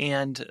well.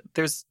 And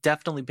there's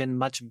definitely been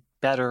much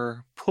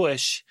better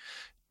push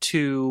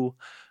to,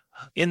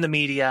 in the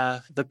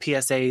media, the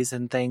PSAs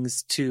and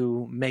things,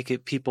 to make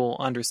it people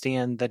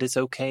understand that it's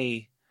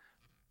okay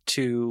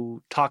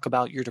to talk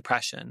about your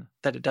depression,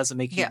 that it doesn't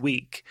make you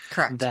weak.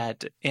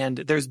 Correct. And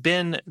there's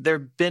been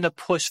a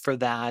push for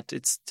that.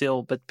 It's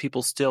still, but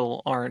people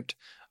still aren't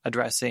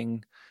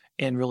addressing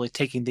and really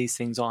taking these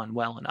things on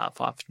well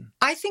enough often.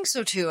 I think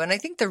so too. And I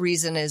think the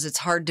reason is it's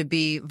hard to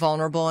be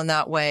vulnerable in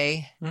that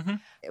way.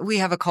 We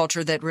have a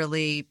culture that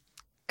really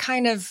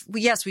kind of,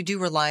 yes, we do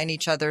rely on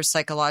each other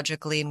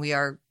psychologically, and we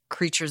are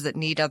creatures that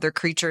need other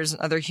creatures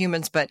and other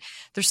humans, but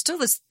there's still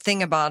this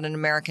thing about an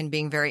American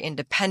being very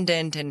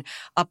independent and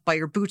up by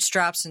your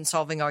bootstraps and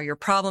solving all your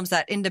problems,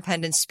 that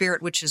independent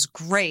spirit, which is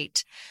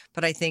great.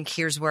 But I think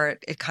here's where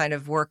it kind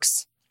of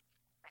works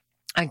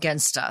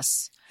against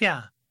us.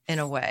 Yeah. In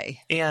a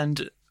way.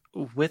 And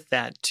with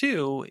that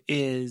too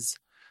is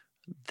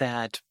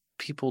that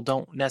people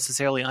don't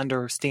necessarily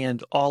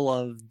understand all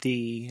of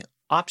the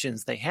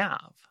options they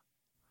have.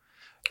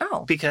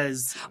 Oh.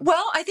 Because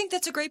Well, I think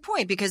that's a great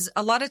point because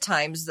a lot of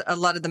times, a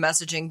lot of the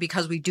messaging,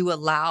 because we do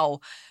allow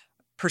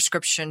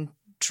prescription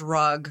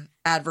drug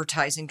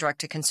advertising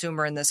direct to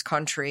consumer in this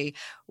country,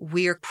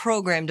 we are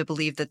programmed to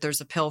believe that there's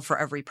a pill for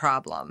every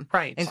problem,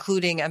 Right.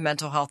 including a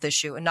mental health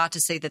issue. And not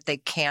to say that they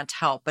can't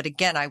help. But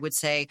again, I would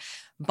say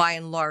by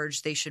and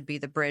large, they should be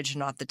the bridge,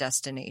 not the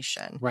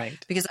destination.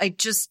 Right. Because I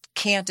just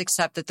can't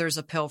accept that there's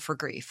a pill for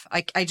grief.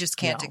 I just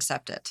can't No.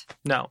 accept it.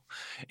 No.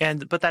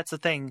 But that's the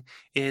thing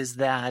is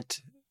that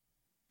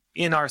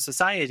in our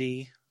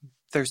society,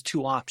 there's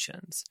two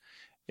options.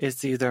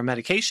 It's either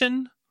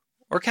medication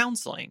or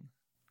counseling.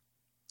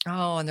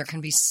 Oh, and there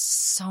can be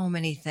so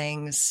many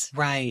things.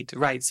 Right.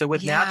 So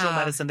with natural Yeah.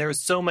 medicine, there are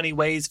so many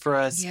ways for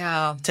us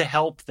Yeah. to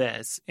help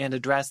this and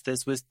address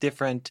this with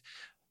different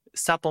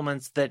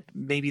supplements that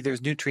maybe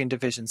there's nutrient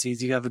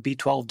deficiencies. You have a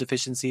B12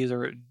 deficiencies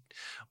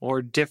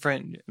or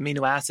different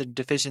amino acid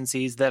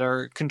deficiencies that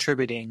are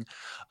contributing.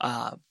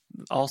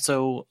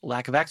 Also,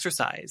 lack of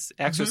exercise.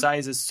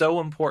 Exercise is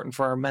so important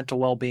for our mental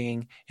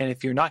well-being. And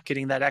if you're not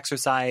getting that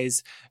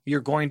exercise,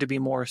 you're going to be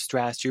more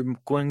stressed. You're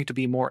going to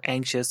be more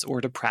anxious or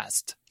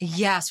depressed.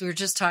 Yes, we were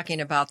just talking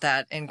about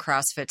that in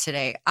CrossFit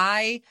today.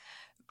 I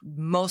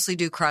mostly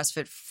do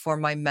CrossFit for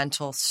my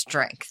mental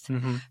strength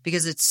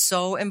because it's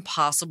so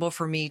impossible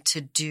for me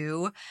to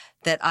do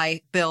that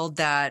I build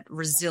that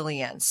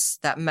resilience,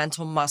 that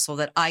mental muscle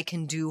that I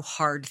can do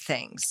hard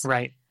things.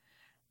 Right.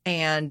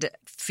 And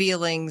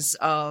feelings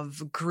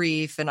of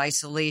grief and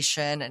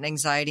isolation and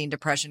anxiety and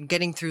depression,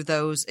 getting through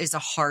those is a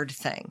hard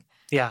thing.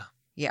 Yeah.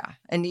 Yeah.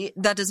 And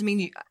that doesn't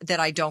mean that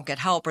I don't get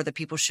help or that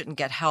people shouldn't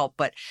get help.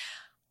 But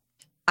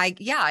I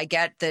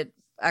get that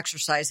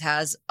exercise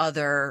has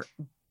other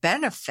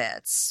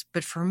benefits.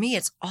 But for me,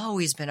 it's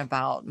always been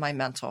about my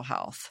mental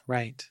health.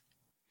 Right.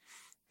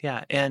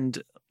 Yeah.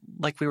 And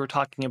like we were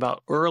talking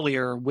about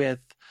earlier with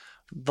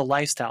the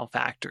lifestyle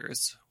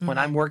factors, when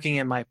I'm working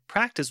in my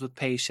practice with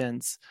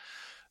patients,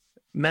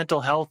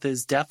 mental health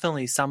is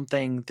definitely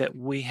something that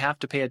we have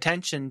to pay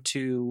attention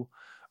to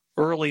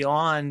early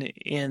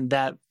in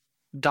that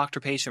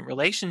doctor-patient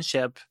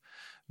relationship.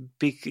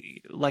 We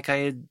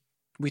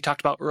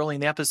talked about early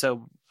in the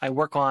episode, I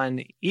work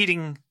on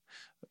eating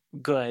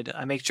good.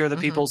 I make sure that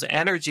people's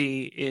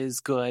energy is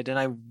good, and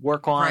I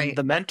work on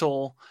the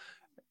mental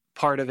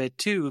part of it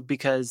too,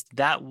 because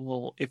that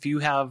will, if you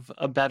have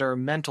a better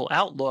mental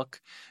outlook,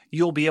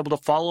 you'll be able to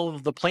follow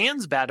the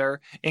plans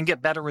better and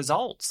get better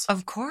results.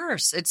 Of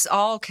course. It's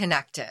all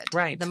connected.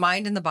 Right. The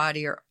mind and the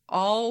body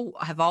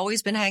have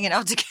always been hanging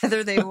out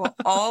together. They will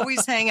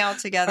always hang out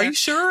together. Are you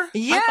sure?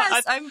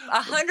 Yes, I'm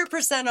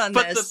 100% on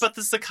this. But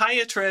the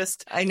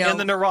psychiatrist I know. and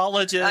the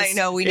neurologist I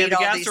know, we and need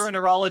the all these-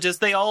 gastroenterologist,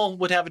 they all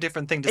would have a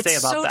different thing to say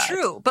about that. It's so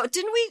true. But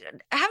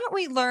haven't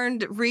we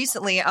learned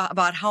recently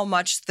about how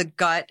much the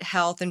gut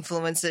health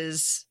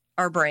influences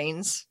our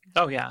brains?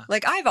 Oh, yeah.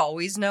 Like, I've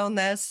always known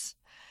this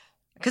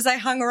because I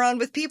hung around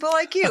with people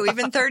like you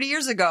even 30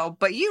 years ago,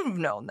 but you've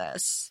known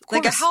this.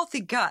 Like, a healthy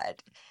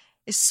gut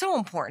is so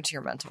important to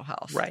your mental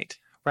health.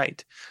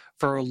 Right.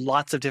 For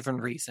lots of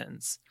different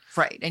reasons.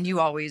 Right. And you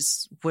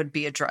always would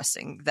be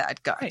addressing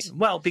that gut. Right.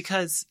 Well,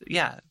 because,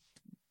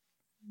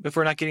 if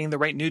we're not getting the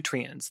right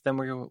nutrients, then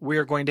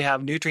we're going to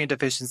have nutrient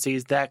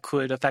deficiencies that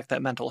could affect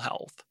that mental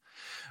health.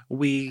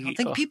 I don't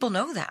think people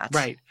know that.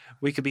 Right.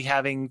 We could be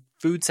having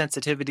food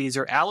sensitivities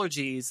or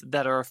allergies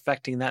that are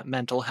affecting that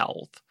mental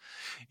health.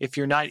 If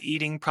you're not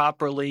eating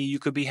properly, you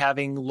could be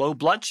having low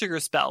blood sugar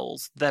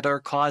spells that are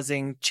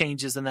causing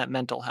changes in that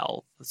mental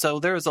health. So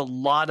there's a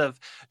lot of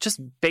just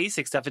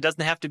basic stuff. It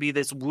doesn't have to be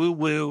this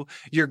woo-woo,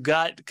 your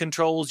gut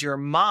controls your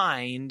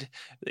mind,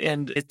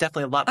 and it's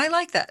definitely a lot. I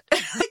like that.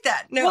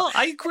 No, well,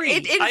 I agree.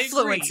 It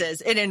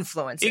influences. It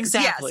influences.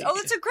 Exactly. Yes. Oh,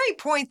 it's a great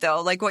point,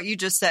 though. Like what you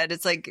just said.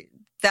 It's like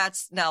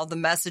that's now the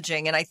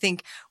messaging. And I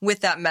think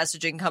with that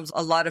messaging comes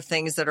a lot of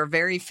things that are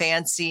very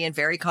fancy and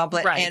very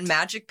complex and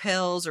magic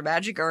pills or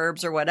magic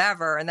herbs or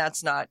whatever. And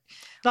that's not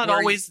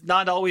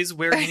always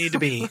where you need to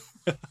be.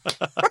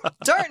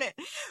 Darn it.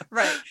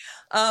 Right.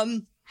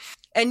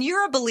 And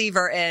you're a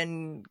believer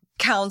in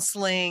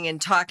counseling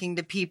and talking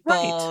to people.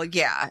 Right.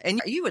 Yeah.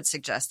 And you would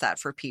suggest that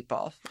for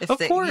people. Of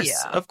course.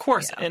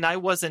 Yeah. And I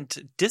wasn't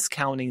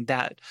discounting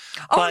that.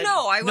 Oh,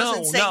 no, I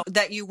wasn't saying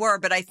that you were,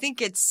 but I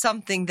think it's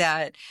something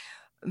that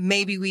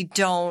maybe we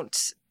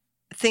don't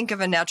think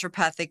of a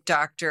naturopathic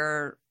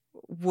doctor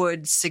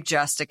would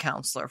suggest a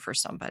counselor for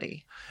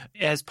somebody.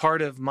 As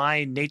part of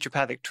my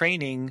naturopathic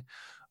training,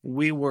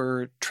 we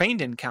were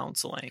trained in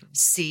counseling.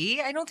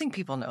 See, I don't think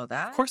people know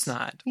that. Of course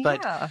not.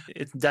 But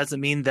it doesn't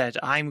mean that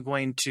I'm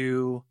going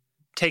to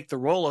take the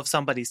role of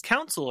somebody's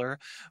counselor.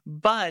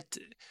 But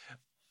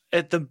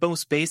at the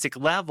most basic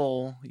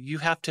level, you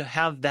have to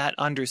have that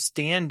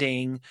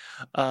understanding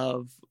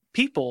of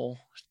people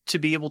to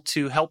be able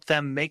to help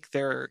them make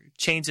their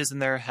changes in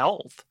their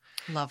health.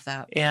 Love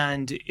that.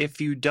 And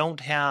if you don't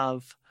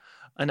have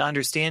an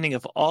understanding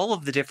of all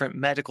of the different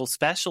medical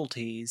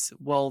specialties,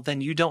 well,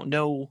 then you don't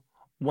know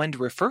when to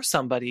refer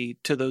somebody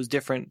to those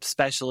different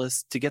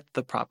specialists to get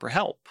the proper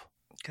help.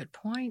 Good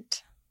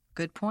point.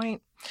 Good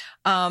point.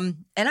 And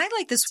I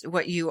like this.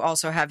 What you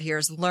also have here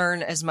is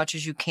learn as much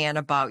as you can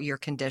about your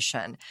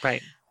condition.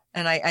 Right.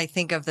 And I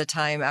think of the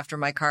time after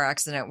my car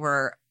accident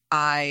where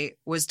I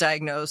was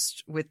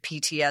diagnosed with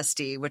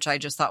PTSD, which I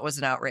just thought was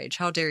an outrage.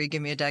 How dare you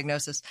give me a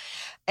diagnosis?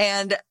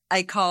 And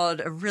I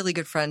called a really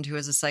good friend who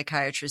is a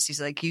psychiatrist.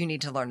 He's like, you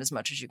need to learn as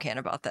much as you can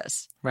about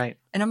this. Right.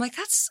 And I'm like,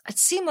 it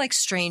seemed like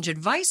strange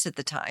advice at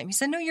the time. He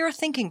said, no, you're a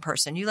thinking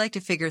person. You like to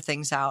figure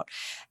things out.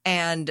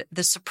 And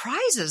the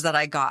surprises that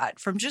I got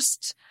from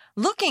just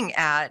looking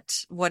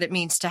at what it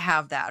means to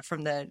have that,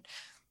 from the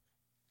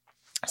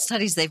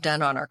studies they've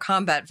done on our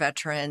combat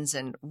veterans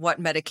and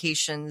what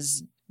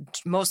medications,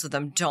 most of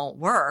them don't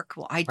work.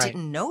 Well, I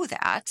didn't know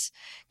that,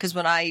 because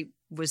when I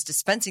was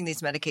dispensing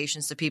these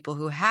medications to people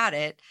who had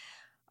it,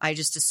 I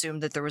just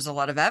assumed that there was a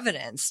lot of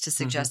evidence to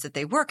suggest that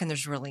they work, and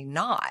there's really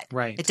not.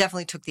 Right. It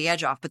definitely took the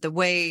edge off. But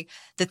the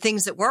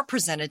things that were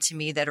presented to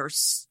me that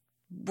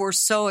were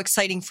so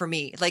exciting for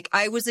me. Like,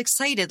 I was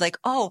excited, like,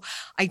 oh,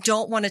 I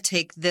don't want to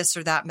take this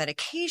or that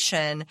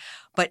medication,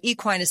 but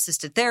equine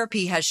assisted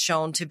therapy has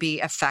shown to be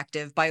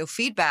effective.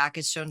 Biofeedback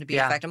is shown to be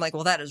effective. I'm like,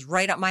 well, that is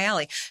right up my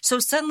alley. So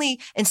suddenly,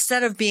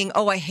 instead of being,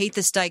 oh, I hate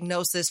this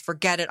diagnosis,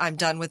 forget it, I'm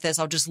done with this,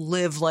 I'll just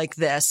live like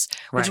this,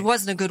 which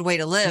wasn't a good way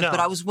to live,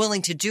 but I was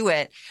willing to do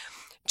it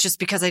just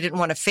because I didn't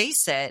want to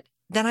face it.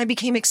 Then I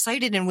became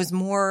excited and was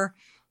more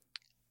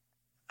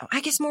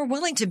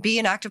willing to be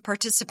an active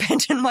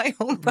participant in my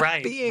own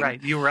well-being.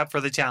 Right. You were up for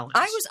the challenge.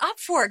 I was up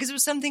for it because it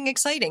was something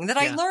exciting that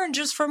I learned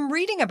just from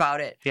reading about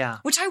it,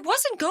 which I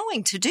wasn't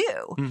going to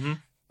do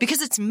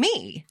because it's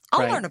me.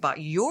 I'll learn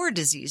about your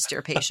disease,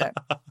 dear patient.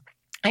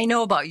 I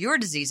know about your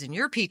disease and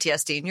your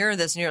PTSD and your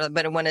this and your that,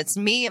 but when it's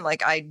me, I'm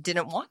like, I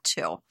didn't want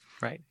to.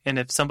 Right. And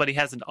if somebody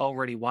hasn't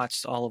already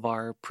watched all of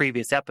our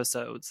previous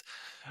episodes,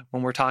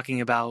 when we're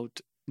talking about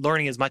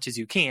learning as much as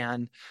you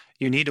can,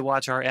 you need to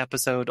watch our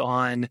episode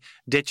on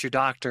Ditch Your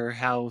Doctor,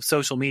 how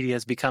social media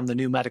has become the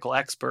new medical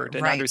expert,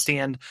 and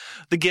understand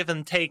the give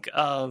and take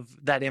of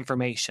that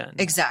information.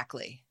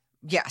 Exactly.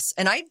 Yes.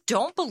 And I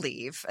don't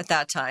believe at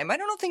that time, I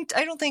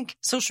don't think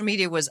social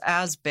media was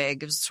as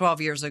big. It was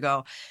 12 years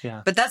ago.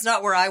 Yeah. But that's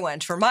not where I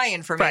went for my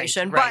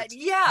information. Right.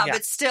 But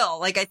but still,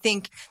 like, I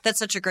think that's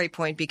such a great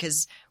point,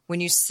 because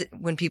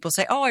when people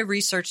say, oh, I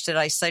researched it,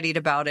 I studied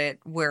about it,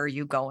 where are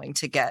you going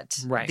to get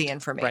the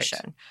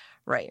information?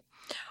 Right.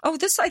 Oh,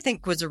 this I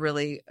think was a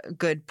really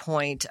good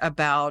point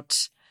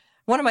about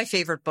one of my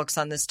favorite books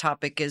on this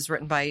topic is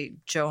written by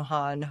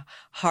Johann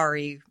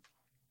Hari,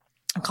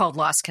 called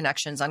Lost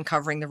Connections,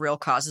 Uncovering the Real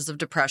Causes of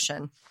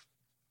Depression.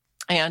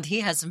 And he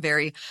has some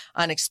very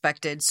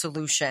unexpected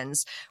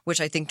solutions,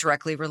 which I think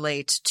directly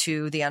relate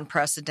to the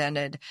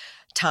unprecedented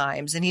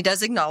times. And he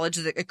does acknowledge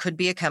that it could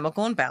be a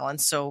chemical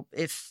imbalance. So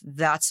if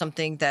that's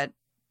something that,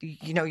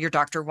 your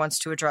doctor wants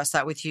to address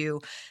that with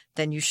you,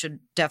 then you should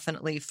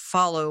definitely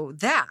follow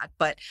that.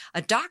 But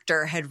a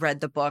doctor had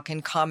read the book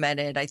and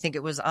commented, I think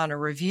it was on a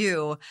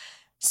review,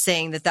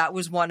 saying that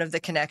was one of the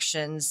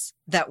connections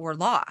that were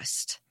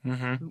lost,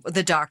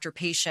 the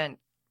doctor-patient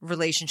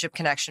relationship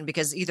connection,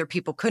 because either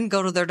people couldn't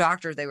go to their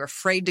doctor, they were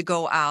afraid to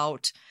go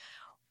out,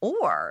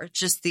 or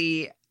just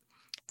the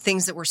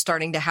things that were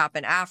starting to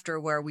happen after,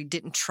 where we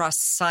didn't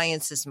trust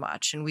science as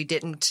much and we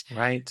didn't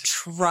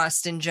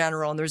trust in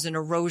general. And there's an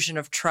erosion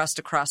of trust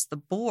across the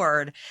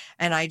board.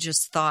 And I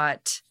just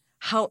thought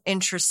how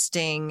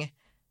interesting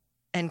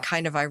and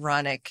kind of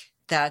ironic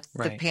that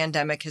the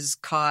pandemic has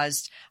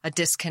caused a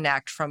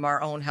disconnect from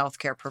our own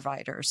healthcare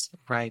providers.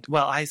 Right.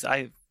 Well,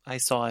 I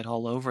saw it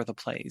all over the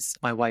place.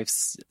 My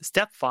wife's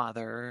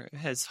stepfather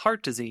has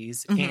heart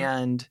disease,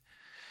 and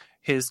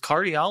his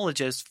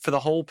cardiologist for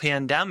the whole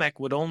pandemic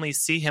would only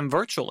see him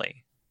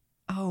virtually.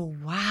 Oh,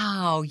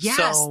 wow.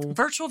 Yes. So,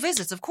 virtual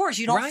visits. Of course,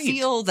 you don't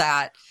feel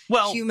that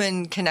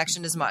human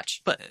connection as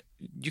much. But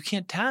you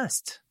can't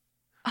test.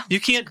 Oh,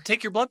 you can't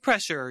take your blood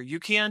pressure. You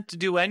can't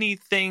do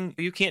anything.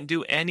 You can't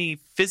do any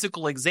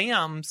physical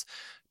exams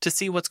to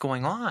see what's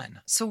going on.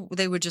 So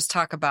they would just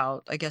talk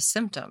about, I guess,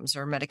 symptoms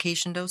or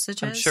medication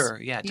dosages? I'm sure.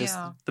 Yeah. Just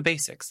the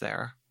basics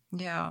there.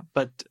 Yeah.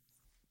 But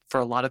for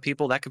a lot of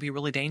people, that could be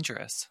really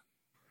dangerous.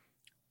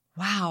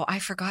 Wow. I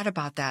forgot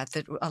about that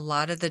a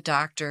lot of the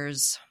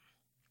doctors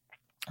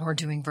were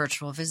doing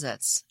virtual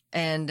visits,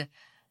 and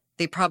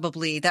they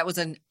probably, that was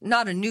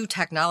not a new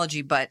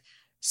technology, but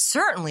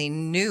certainly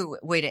new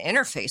way to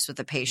interface with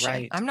the patient.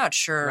 Right. I'm not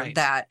sure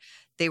that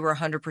they were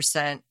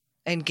 100%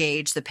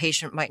 engaged. The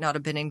patient might not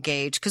have been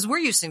engaged, because we're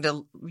used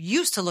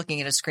to looking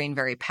at a screen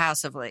very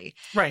passively.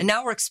 Right. And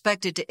now we're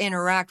expected to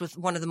interact with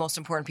one of the most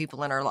important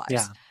people in our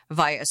lives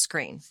via a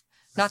screen.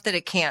 Not that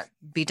it can't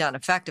be done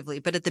effectively,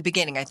 but at the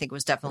beginning, I think it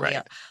was definitely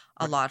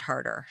a lot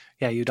harder.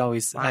 Yeah, you'd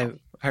always, I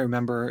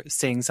remember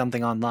seeing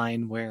something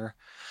online where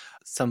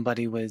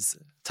somebody was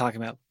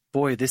talking about,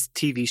 boy, this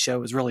TV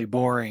show is really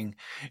boring.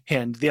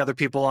 And the other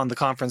people on the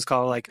conference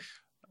call were like,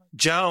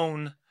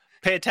 Joan,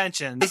 pay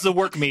attention. This is a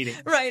work meeting.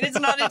 Right. It's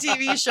not a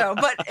TV show.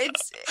 But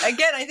it's,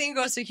 again, I think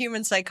it goes to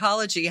human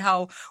psychology,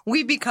 how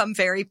we become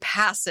very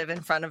passive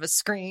in front of a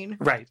screen.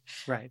 Right.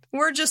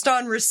 We're just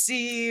on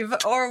receive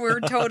or we're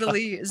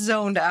totally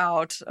zoned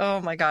out.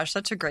 Oh, my gosh.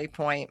 Such a great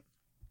point.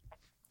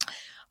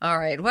 All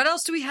right. What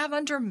else do we have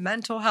under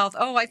mental health?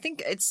 Oh, I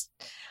think,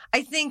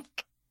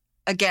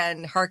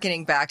 again,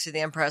 hearkening back to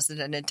the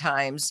unprecedented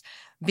times,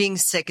 being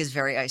sick is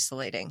very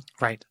isolating.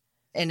 Right.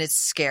 And it's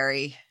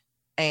scary.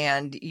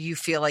 And you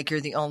feel like you're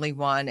the only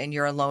one and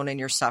you're alone in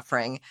your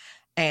suffering.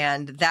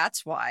 And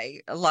that's why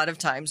a lot of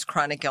times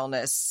chronic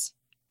illness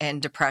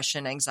and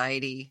depression,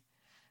 anxiety,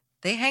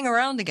 they hang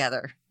around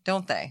together,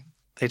 don't they?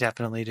 They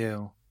definitely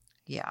do.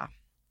 Yeah.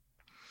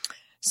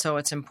 So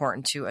it's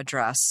important to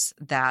address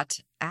that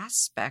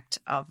aspect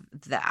of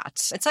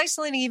that. It's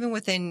isolating even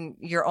within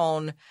your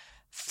own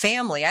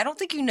family. I don't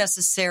think you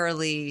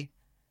necessarily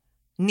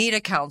need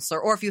a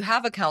counselor, or if you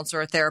have a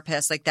counselor or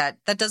therapist like that,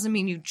 that doesn't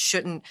mean you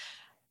shouldn't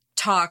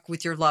talk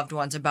with your loved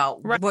ones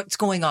about what's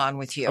going on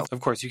with you. Of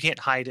course, you can't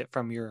hide it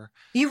from your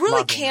You really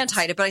loved can't ones.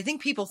 hide it, but I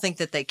think people think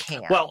that they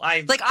can. Well,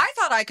 I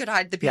thought I could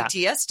hide the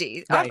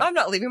PTSD. Yeah, right. I'm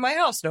not leaving my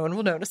house. No one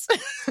will notice.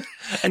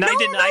 And No I one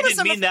will notice.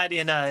 didn't mean that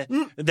in a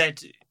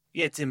that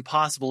it's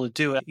impossible to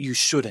do it. You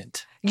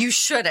shouldn't. You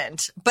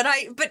shouldn't. But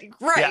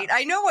Yeah.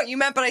 I know what you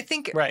meant, but I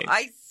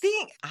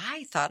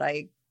thought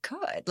I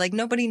could. Like,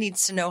 nobody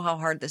needs to know how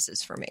hard this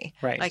is for me.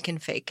 Right. I can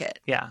fake it.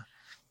 Yeah.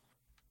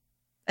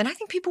 And I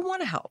think people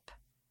want to help.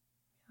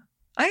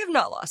 I have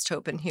not lost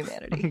hope in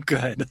humanity.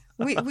 Good.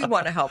 we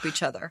want to help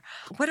each other.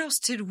 What else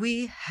did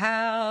we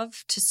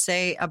have to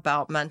say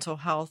about mental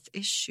health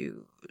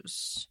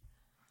issues?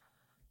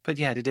 But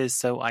yeah, it is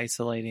so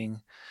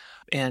isolating.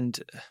 And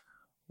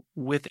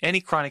with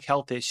any chronic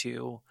health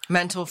issue,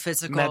 Mental,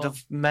 physical.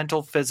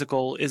 mental,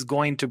 physical is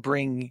going to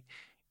bring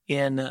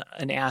in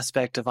an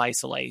aspect of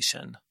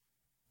isolation.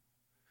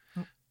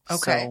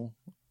 Okay. So,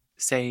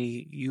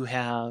 say you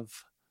have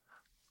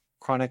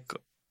chronic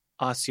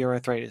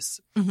osteoarthritis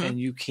and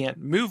you can't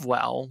move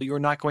well, you're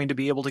not going to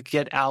be able to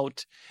get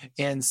out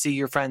and see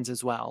your friends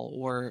as well.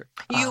 Or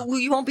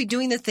You won't be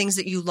doing the things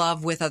that you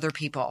love with other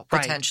people,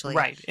 potentially.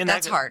 Right. And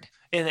that's hard.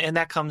 And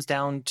that comes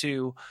down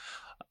to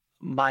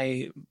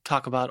my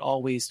talk about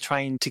always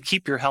trying to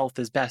keep your health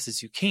as best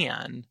as you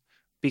can,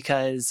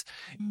 because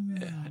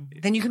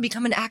then you can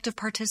become an active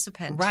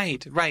participant.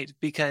 Right.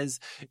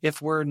 Because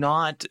if we're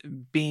not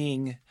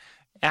being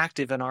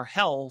active in our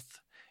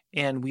health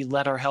and we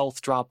let our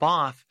health drop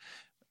off,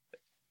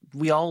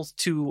 we all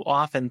too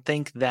often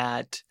think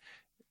that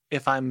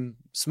if I'm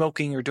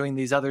smoking or doing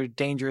these other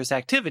dangerous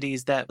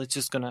activities, that it's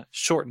just going to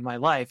shorten my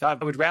life. I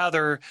would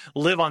rather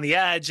live on the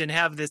edge and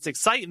have this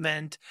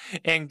excitement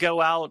and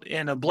go out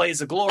in a blaze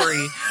of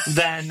glory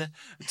than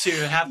to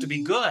have to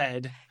be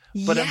good.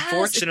 But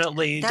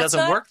unfortunately, it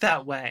doesn't work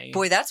that way.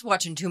 Boy, that's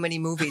watching too many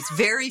movies.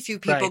 Very few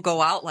people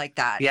go out like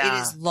that. Yeah.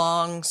 It is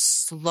long,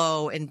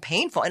 slow, and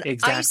painful and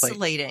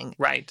isolating.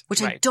 Right.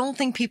 Which I don't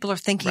think people are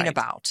thinking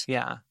about.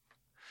 Yeah.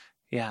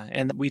 Yeah.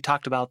 And we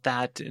talked about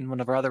that in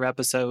one of our other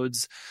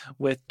episodes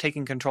with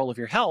taking control of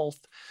your health,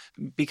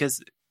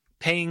 because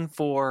paying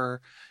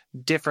for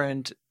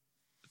different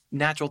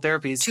natural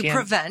therapies to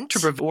prevent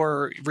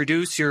or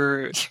reduce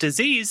your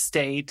disease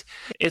state,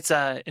 it's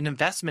an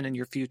investment in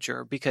your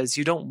future, because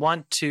you don't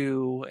want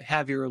to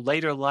have your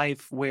later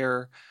life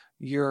where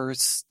you're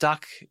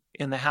stuck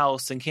in the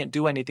house and can't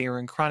do anything, or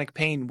in chronic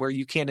pain where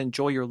you can't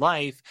enjoy your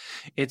life.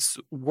 It's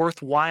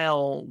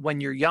worthwhile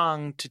when you're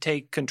young to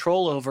take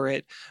control over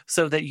it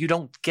so that you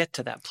don't get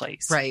to that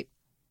place. Right.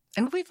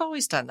 And we've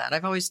always done that.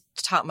 I've always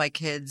taught my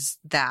kids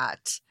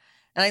that.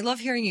 And I love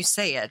hearing you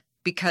say it,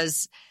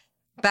 because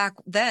back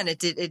then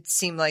it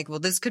seemed like, well,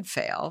 this could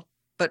fail,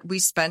 but we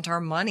spent our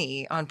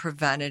money on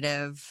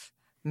preventative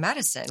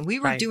medicine. We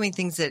were doing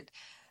things that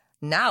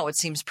now it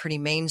seems pretty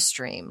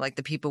mainstream, like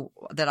the people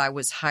that I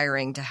was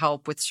hiring to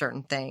help with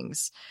certain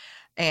things.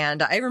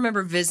 And I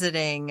remember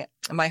visiting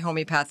my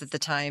homeopath at the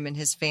time and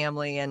his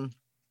family, and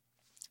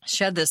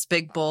she had this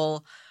big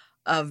bowl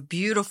of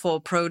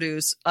beautiful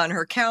produce on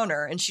her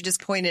counter. And she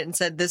just pointed and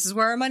said, "This is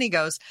where our money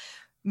goes."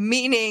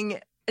 Meaning,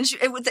 and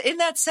in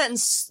that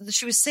sentence,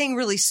 she was saying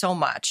really so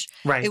much.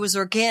 Right. It was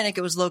organic.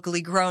 It was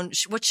locally grown.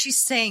 What she's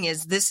saying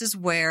is, this is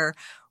where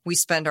we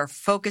spend our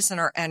focus and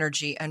our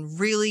energy on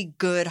really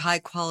good, high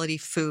quality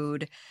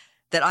food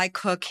that I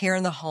cook here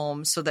in the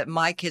home so that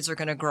my kids are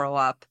going to grow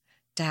up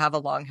to have a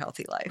long,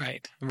 healthy life.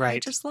 Right. I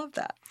just love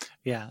that.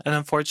 Yeah. And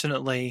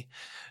unfortunately,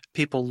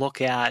 people look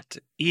at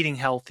eating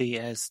healthy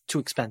as too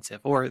expensive,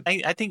 or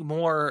I think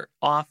more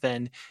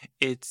often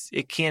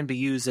it can be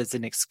used as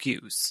an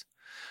excuse,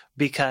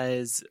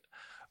 because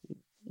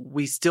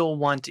we still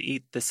want to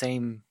eat the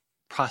same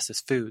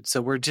processed food.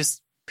 So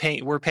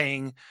we're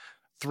paying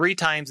 3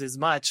 times as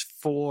much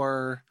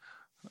for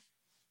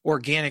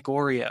organic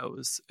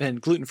Oreos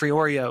and gluten-free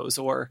Oreos,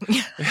 or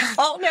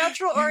all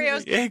natural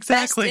Oreos.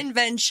 Exactly. Best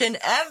invention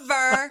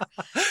ever.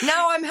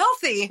 Now I'm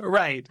healthy.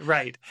 Right.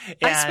 And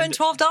I spent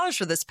 $12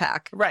 for this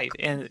pack. Right.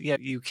 And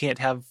you can't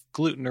have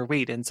gluten or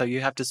wheat. And so you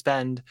have to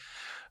spend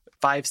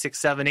 $5, $6,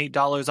 $7,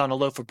 $8 on a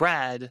loaf of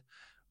bread,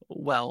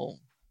 well,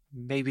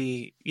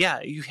 maybe,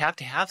 yeah, you have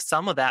to have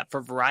some of that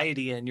for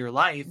variety in your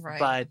life, Right.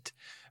 but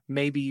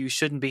maybe you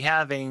shouldn't be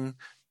having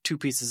 2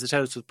 pieces of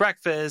toast with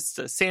breakfast,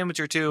 a sandwich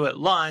or 2 at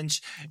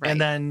lunch, Right. and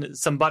then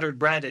some buttered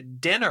bread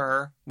at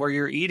dinner where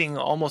you're eating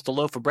almost a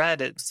loaf of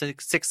bread at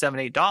 $6, $7,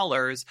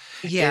 $8.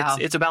 Yeah.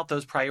 It's about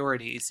those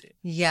priorities.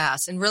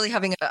 Yes. And really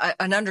having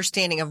an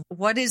understanding of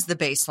what is the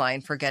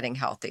baseline for getting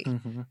healthy.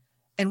 Mm-hmm.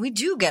 And we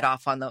do get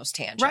off on those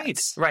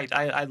tangents. Right.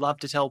 I love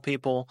to tell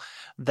people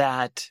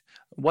that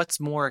what's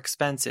more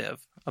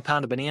expensive, a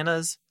pound of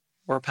bananas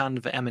or a pound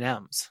of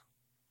M&Ms?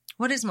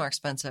 What is more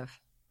expensive?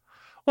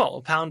 Well,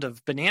 a pound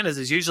of bananas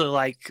is usually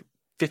like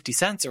 50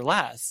 cents or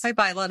less. I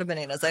buy a lot of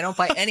bananas. I don't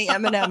buy any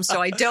M&Ms, so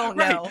I don't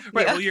know.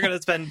 Right. Yeah. Well, you're going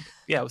to spend,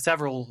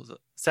 several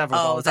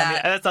Oh, dollars. I mean,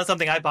 that's not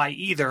something I buy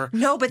either.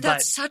 No, but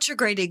that's such a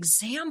great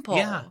example.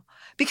 Yeah.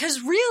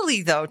 Because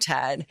really, though,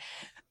 Ted,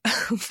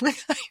 if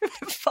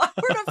I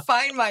were to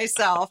find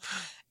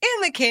myself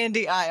in the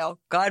candy aisle,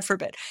 God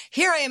forbid,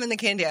 here I am in the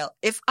candy aisle.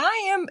 If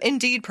I am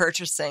indeed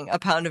purchasing a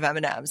pound of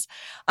M&Ms,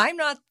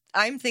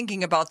 I'm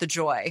thinking about the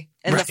joy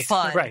and the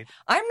fun. Right.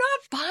 I'm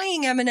not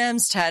buying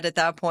M&Ms, Ted, at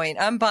that point.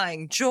 I'm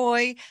buying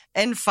joy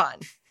and fun.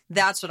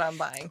 That's what I'm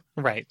buying.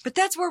 Right. But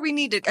that's where we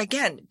need to,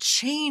 again,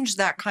 change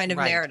that kind of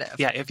Right. narrative.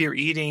 Yeah. If you're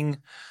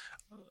eating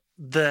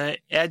the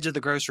edge of the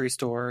grocery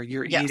store,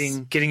 you're Yes.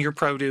 getting your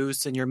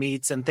produce and your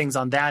meats and things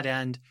on that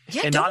end,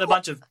 Yeah, and not a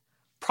bunch of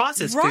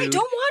processed Right. food.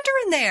 Don't wander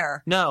in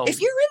there. No. If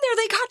you're in there,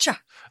 they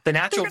gotcha. The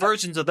natural They're gonna-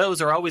 versions of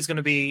those are always going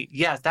to be,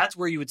 yes, that's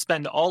where you would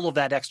spend all of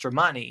that extra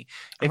money.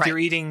 If Right. you're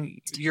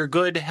eating your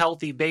good,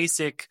 healthy,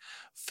 basic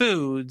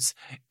foods,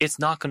 it's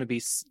not going to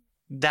be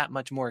that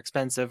much more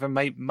expensive, and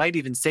might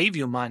even save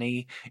you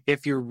money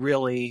if you're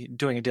really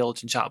doing a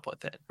diligent job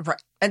with it.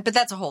 Right. But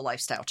that's a whole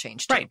lifestyle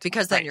change, too. Right.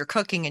 Because then Right. you're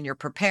cooking and you're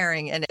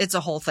preparing, and it's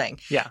a whole thing.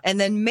 Yeah. And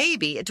then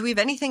maybe, do we have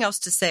anything else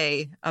to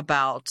say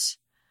about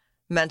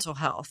mental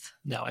health?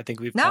 No, I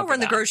think we've Now covered we're in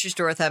the that. grocery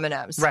store with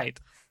M&Ms. Right.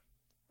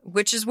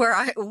 Which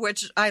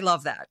I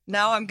love that.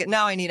 Now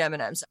I need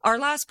M&Ms. Our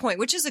last point,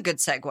 which is a good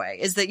segue,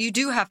 is that you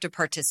do have to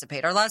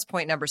participate. Our last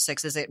point, number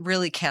 6, is it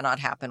really cannot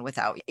happen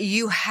without you.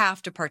 You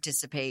have to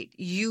participate.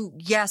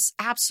 Yes,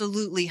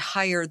 absolutely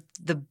hire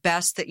the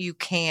best that you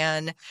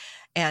can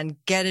and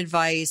get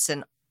advice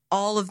and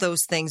all of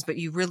those things, but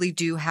you really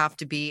do have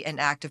to be an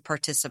active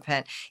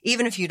participant.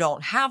 Even if you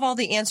don't have all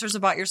the answers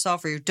about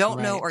yourself, or you don't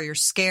know, Right. or you're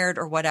scared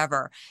or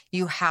whatever,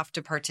 you have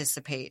to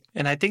participate.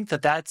 And I think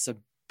that's a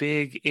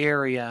big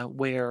area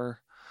where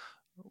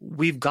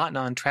we've gotten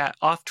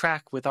off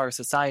track with our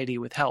society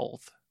with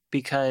health,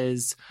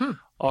 because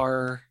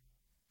our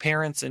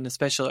parents, and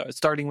especially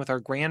starting with our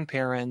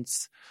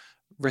grandparents,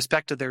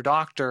 respected their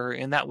doctor,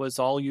 and that was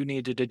all you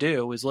needed to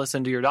do was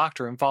listen to your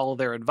doctor and follow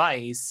their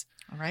advice.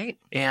 Right?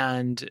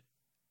 And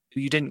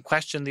you didn't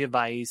question the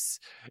advice,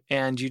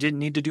 and you didn't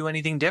need to do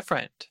anything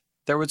different.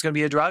 There was going to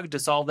be a drug to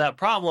solve that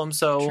problem,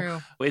 so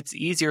True. it's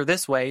easier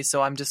this way,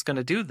 so I'm just going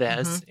to do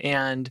this.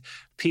 And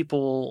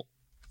people,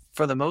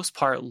 for the most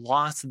part,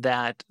 lost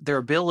their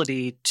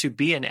ability to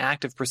be an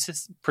active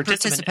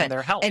participant in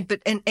their health.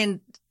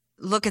 And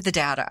look at the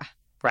data.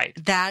 Right.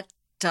 That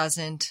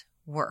doesn't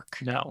work.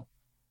 No.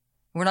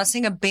 We're not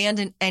saying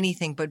abandon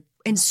anything, but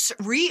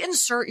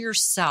reinsert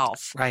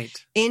yourself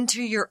Right.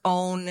 into your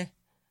own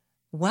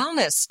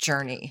wellness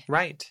journey.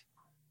 Right.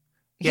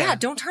 Yeah,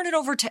 don't turn it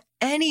over to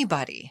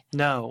anybody.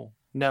 No,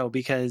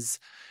 because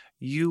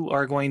you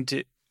are going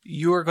to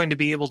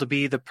be able to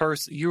be the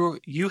person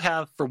you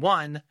have, for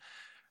one,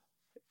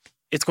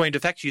 it's going to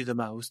affect you the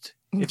most.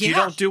 If you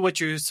don't do what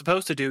you're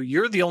supposed to do,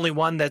 you're the only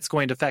one that's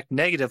going to affect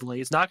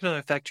negatively. It's not going to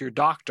affect your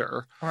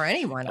doctor or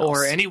anyone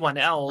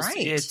else.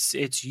 Right.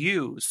 It's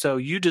you. So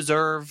you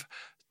deserve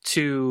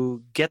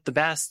to get the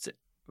best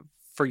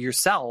for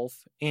yourself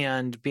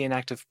and be an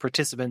active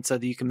participant so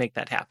that you can make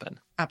that happen.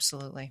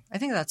 Absolutely. I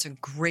think that's a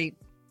great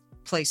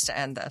place to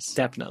end this.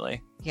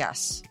 Definitely.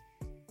 Yes.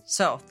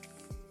 So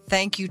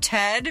thank you,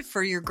 Ted,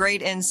 for your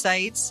great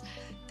insights.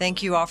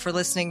 Thank you all for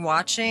listening,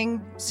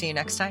 watching. See you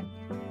next time.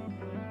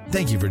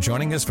 Thank you for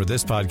joining us for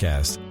this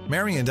podcast.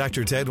 Mary and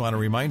Dr. Ted want to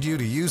remind you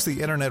to use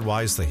the internet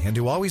wisely and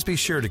to always be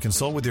sure to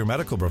consult with your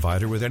medical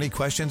provider with any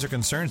questions or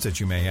concerns that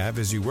you may have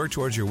as you work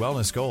towards your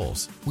wellness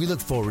goals. We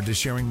look forward to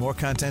sharing more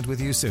content with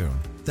you soon.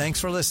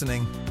 Thanks for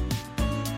listening.